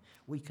Christian,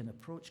 we can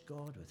approach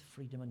God with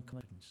freedom and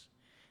confidence.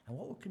 And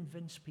what will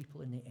convince people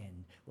in the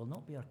end will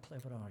not be our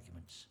clever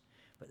arguments,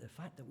 but the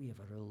fact that we have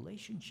a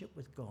relationship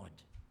with God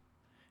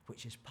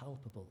which is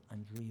palpable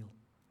and real,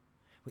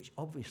 which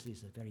obviously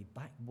is the very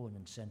backbone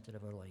and center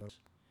of our lives.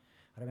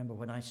 I remember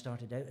when I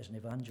started out as an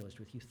evangelist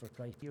with Youth for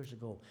Christ years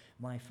ago,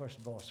 my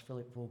first boss,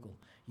 Philip Vogel,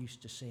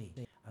 used to say,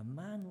 a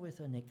man with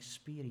an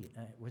experience,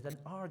 with an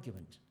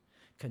argument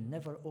can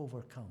never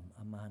overcome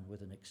a man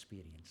with an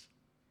experience.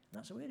 And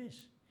that's the way it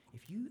is.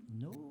 If you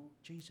know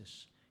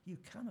Jesus, you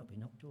cannot be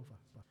knocked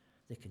over.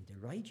 They can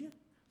deride you,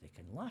 they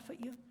can laugh at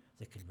you,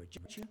 they can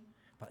reject you,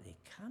 but they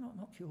cannot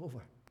knock you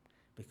over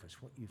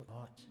because what you've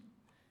got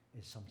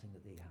is something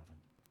that they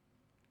haven't.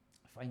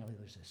 Finally,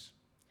 there's this,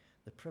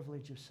 the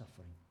privilege of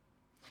suffering.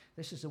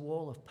 This is the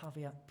wall of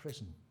Pawiak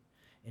prison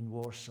in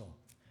Warsaw.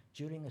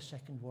 During the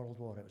Second World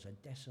War, it was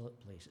a desolate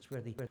place. It's where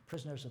the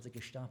prisoners of the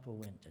Gestapo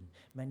went, and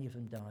many of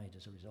them died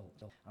as a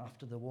result.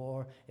 After the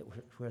war, it was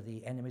where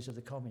the enemies of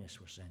the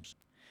communists were sent.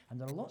 And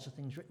there are lots of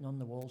things written on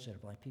the walls there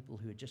by people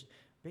who had just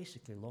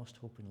basically lost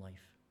hope in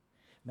life.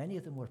 Many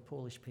of them were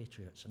Polish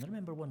patriots. And I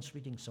remember once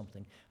reading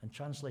something and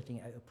translating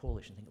it out of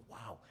Polish and thinking,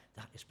 wow,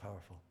 that is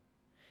powerful.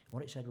 And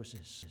what it said was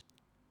this: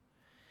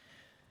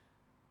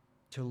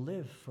 to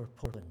live for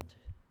Poland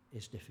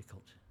is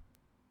difficult.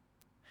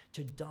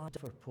 To die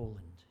for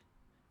Poland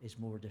is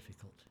more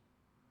difficult.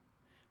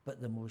 But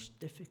the most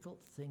difficult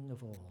thing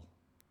of all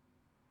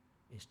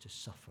is to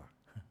suffer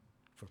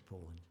for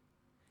Poland.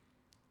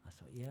 I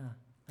thought, yeah,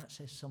 that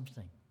says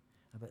something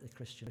about the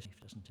Christian life,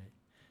 doesn't it?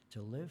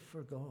 To live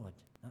for God,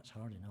 that's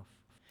hard enough.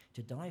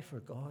 To die for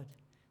God,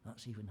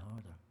 that's even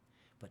harder.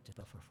 But to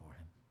suffer for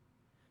him,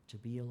 to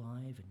be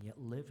alive and yet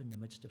live in the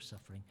midst of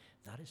suffering,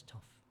 that is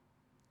tough.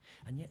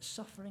 And yet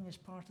suffering is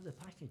part of the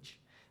package.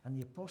 And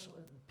the Apostle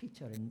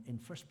Peter in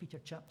 1 Peter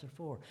chapter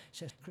 4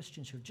 says,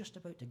 Christians who are just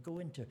about to go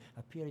into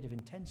a period of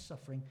intense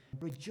suffering,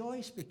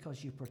 rejoice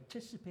because you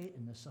participate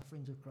in the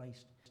sufferings of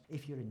Christ.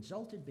 If you're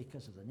insulted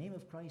because of the name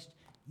of Christ,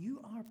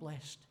 you are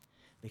blessed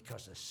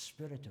because the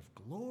Spirit of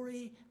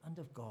glory and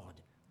of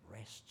God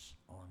rests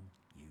on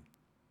you.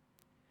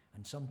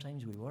 And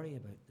sometimes we worry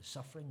about the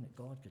suffering that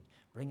God could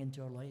bring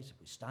into our lives if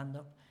we stand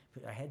up,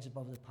 put our heads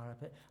above the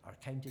parapet, are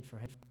counted for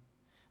him.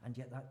 And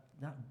yet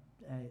that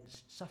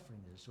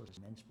suffering is a source of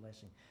immense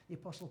blessing. The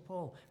Apostle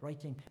Paul,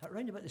 writing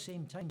around about the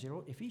same time he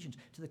wrote Ephesians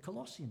to the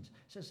Colossians,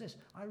 says this: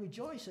 I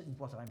rejoice in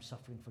what I'm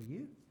suffering for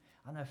you.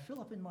 And I fill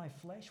up in my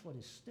flesh what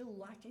is still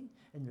lacking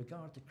in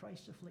regard to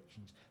Christ's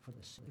afflictions for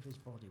the sake of his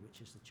body,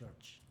 which is the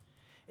church.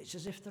 It's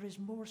as if there is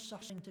more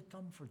suffering to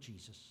come for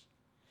Jesus.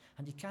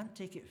 And he can't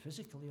take it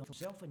physically on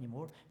himself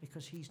anymore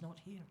because he's not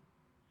here.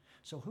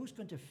 So who's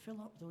going to fill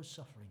up those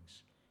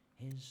sufferings?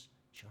 His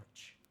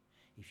church.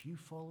 If you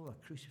follow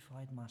a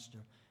crucified master,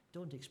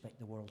 don't expect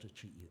the world to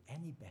treat you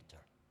any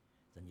better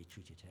than you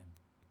treated him.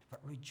 But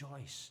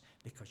rejoice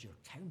because you're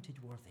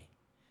counted worthy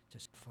to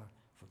suffer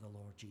for the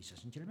Lord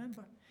Jesus. And do you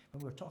remember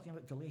when we were talking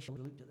about Galatians,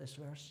 we looked at this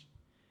verse?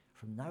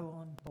 From now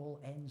on, Paul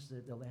ends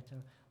the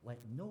letter, let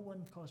no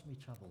one cause me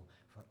trouble,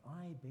 for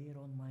I bear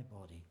on my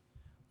body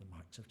the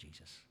marks of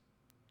Jesus.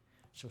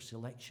 So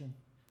selection,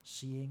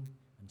 seeing,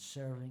 and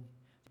serving,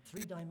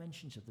 3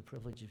 dimensions of the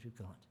privileges we've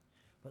got.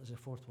 But there's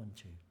a 4th one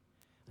too.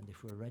 And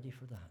if we're ready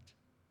for that,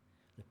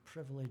 the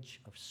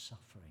privilege of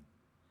suffering,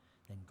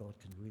 then God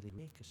can really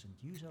make us and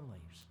use our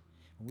lives.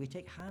 When we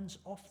take hands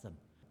off them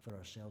for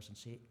ourselves and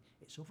say,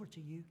 it's over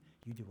to you,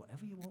 you do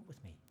whatever you want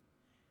with me.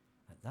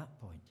 At that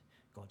point,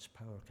 God's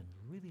power can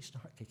really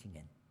start kicking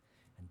in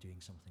and doing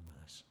something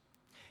with us.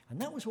 And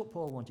that was what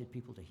Paul wanted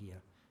people to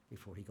hear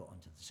before he got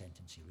onto the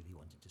sentence he really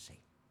wanted to say.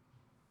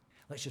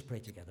 Let's just pray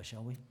together,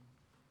 shall we?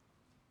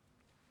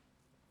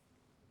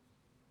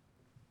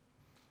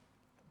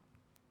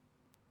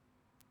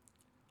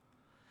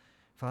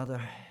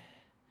 Father,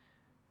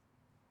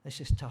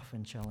 this is tough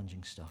and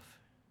challenging stuff,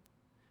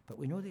 but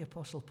we know the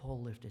Apostle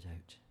Paul lived it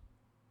out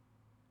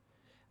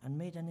and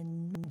made an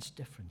immense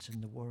difference in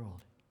the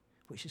world,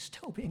 which is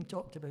still being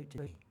talked about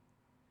today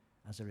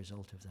as a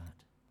result of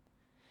that.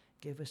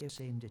 Give us the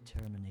same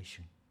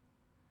determination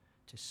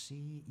to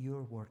see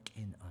your work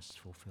in us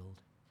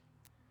fulfilled.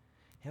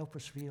 Help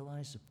us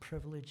realize the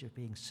privilege of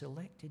being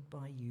selected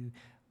by you,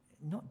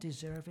 not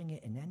deserving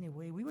it in any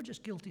way. We were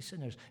just guilty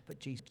sinners, but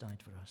Jesus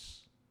died for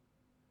us.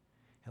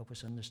 Help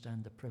us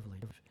understand the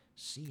privilege of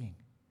seeing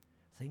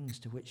things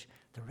to which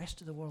the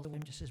rest of the world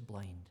around us is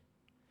blind,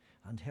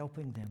 and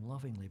helping them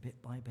lovingly, bit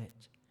by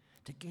bit,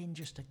 to gain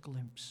just a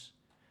glimpse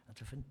at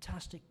the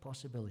fantastic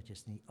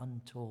possibilities in the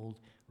untold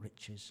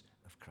riches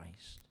of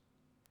Christ.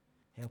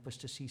 Help us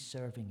to see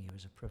serving you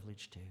as a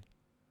privilege too,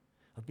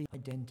 of being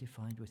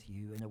identified with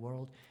you in a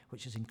world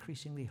which is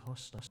increasingly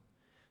hostile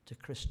to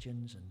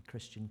Christians and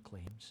Christian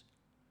claims.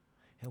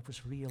 Help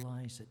us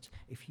realize that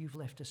if you've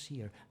left us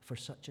here for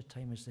such a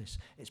time as this,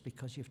 it's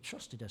because you've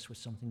trusted us with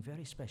something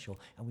very special,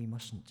 and we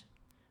mustn't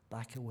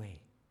back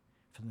away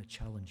from the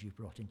challenge you've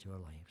brought into our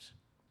lives.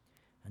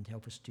 And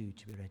help us too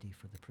to be ready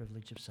for the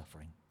privilege of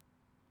suffering,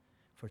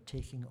 for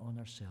taking on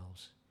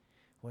ourselves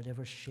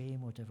whatever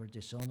shame, whatever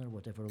dishonor,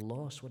 whatever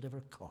loss,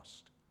 whatever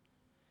cost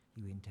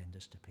you intend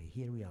us to pay.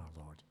 Here we are,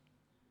 Lord.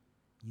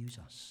 Use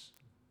us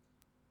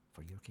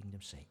for your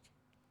kingdom's sake.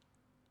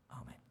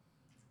 Amen.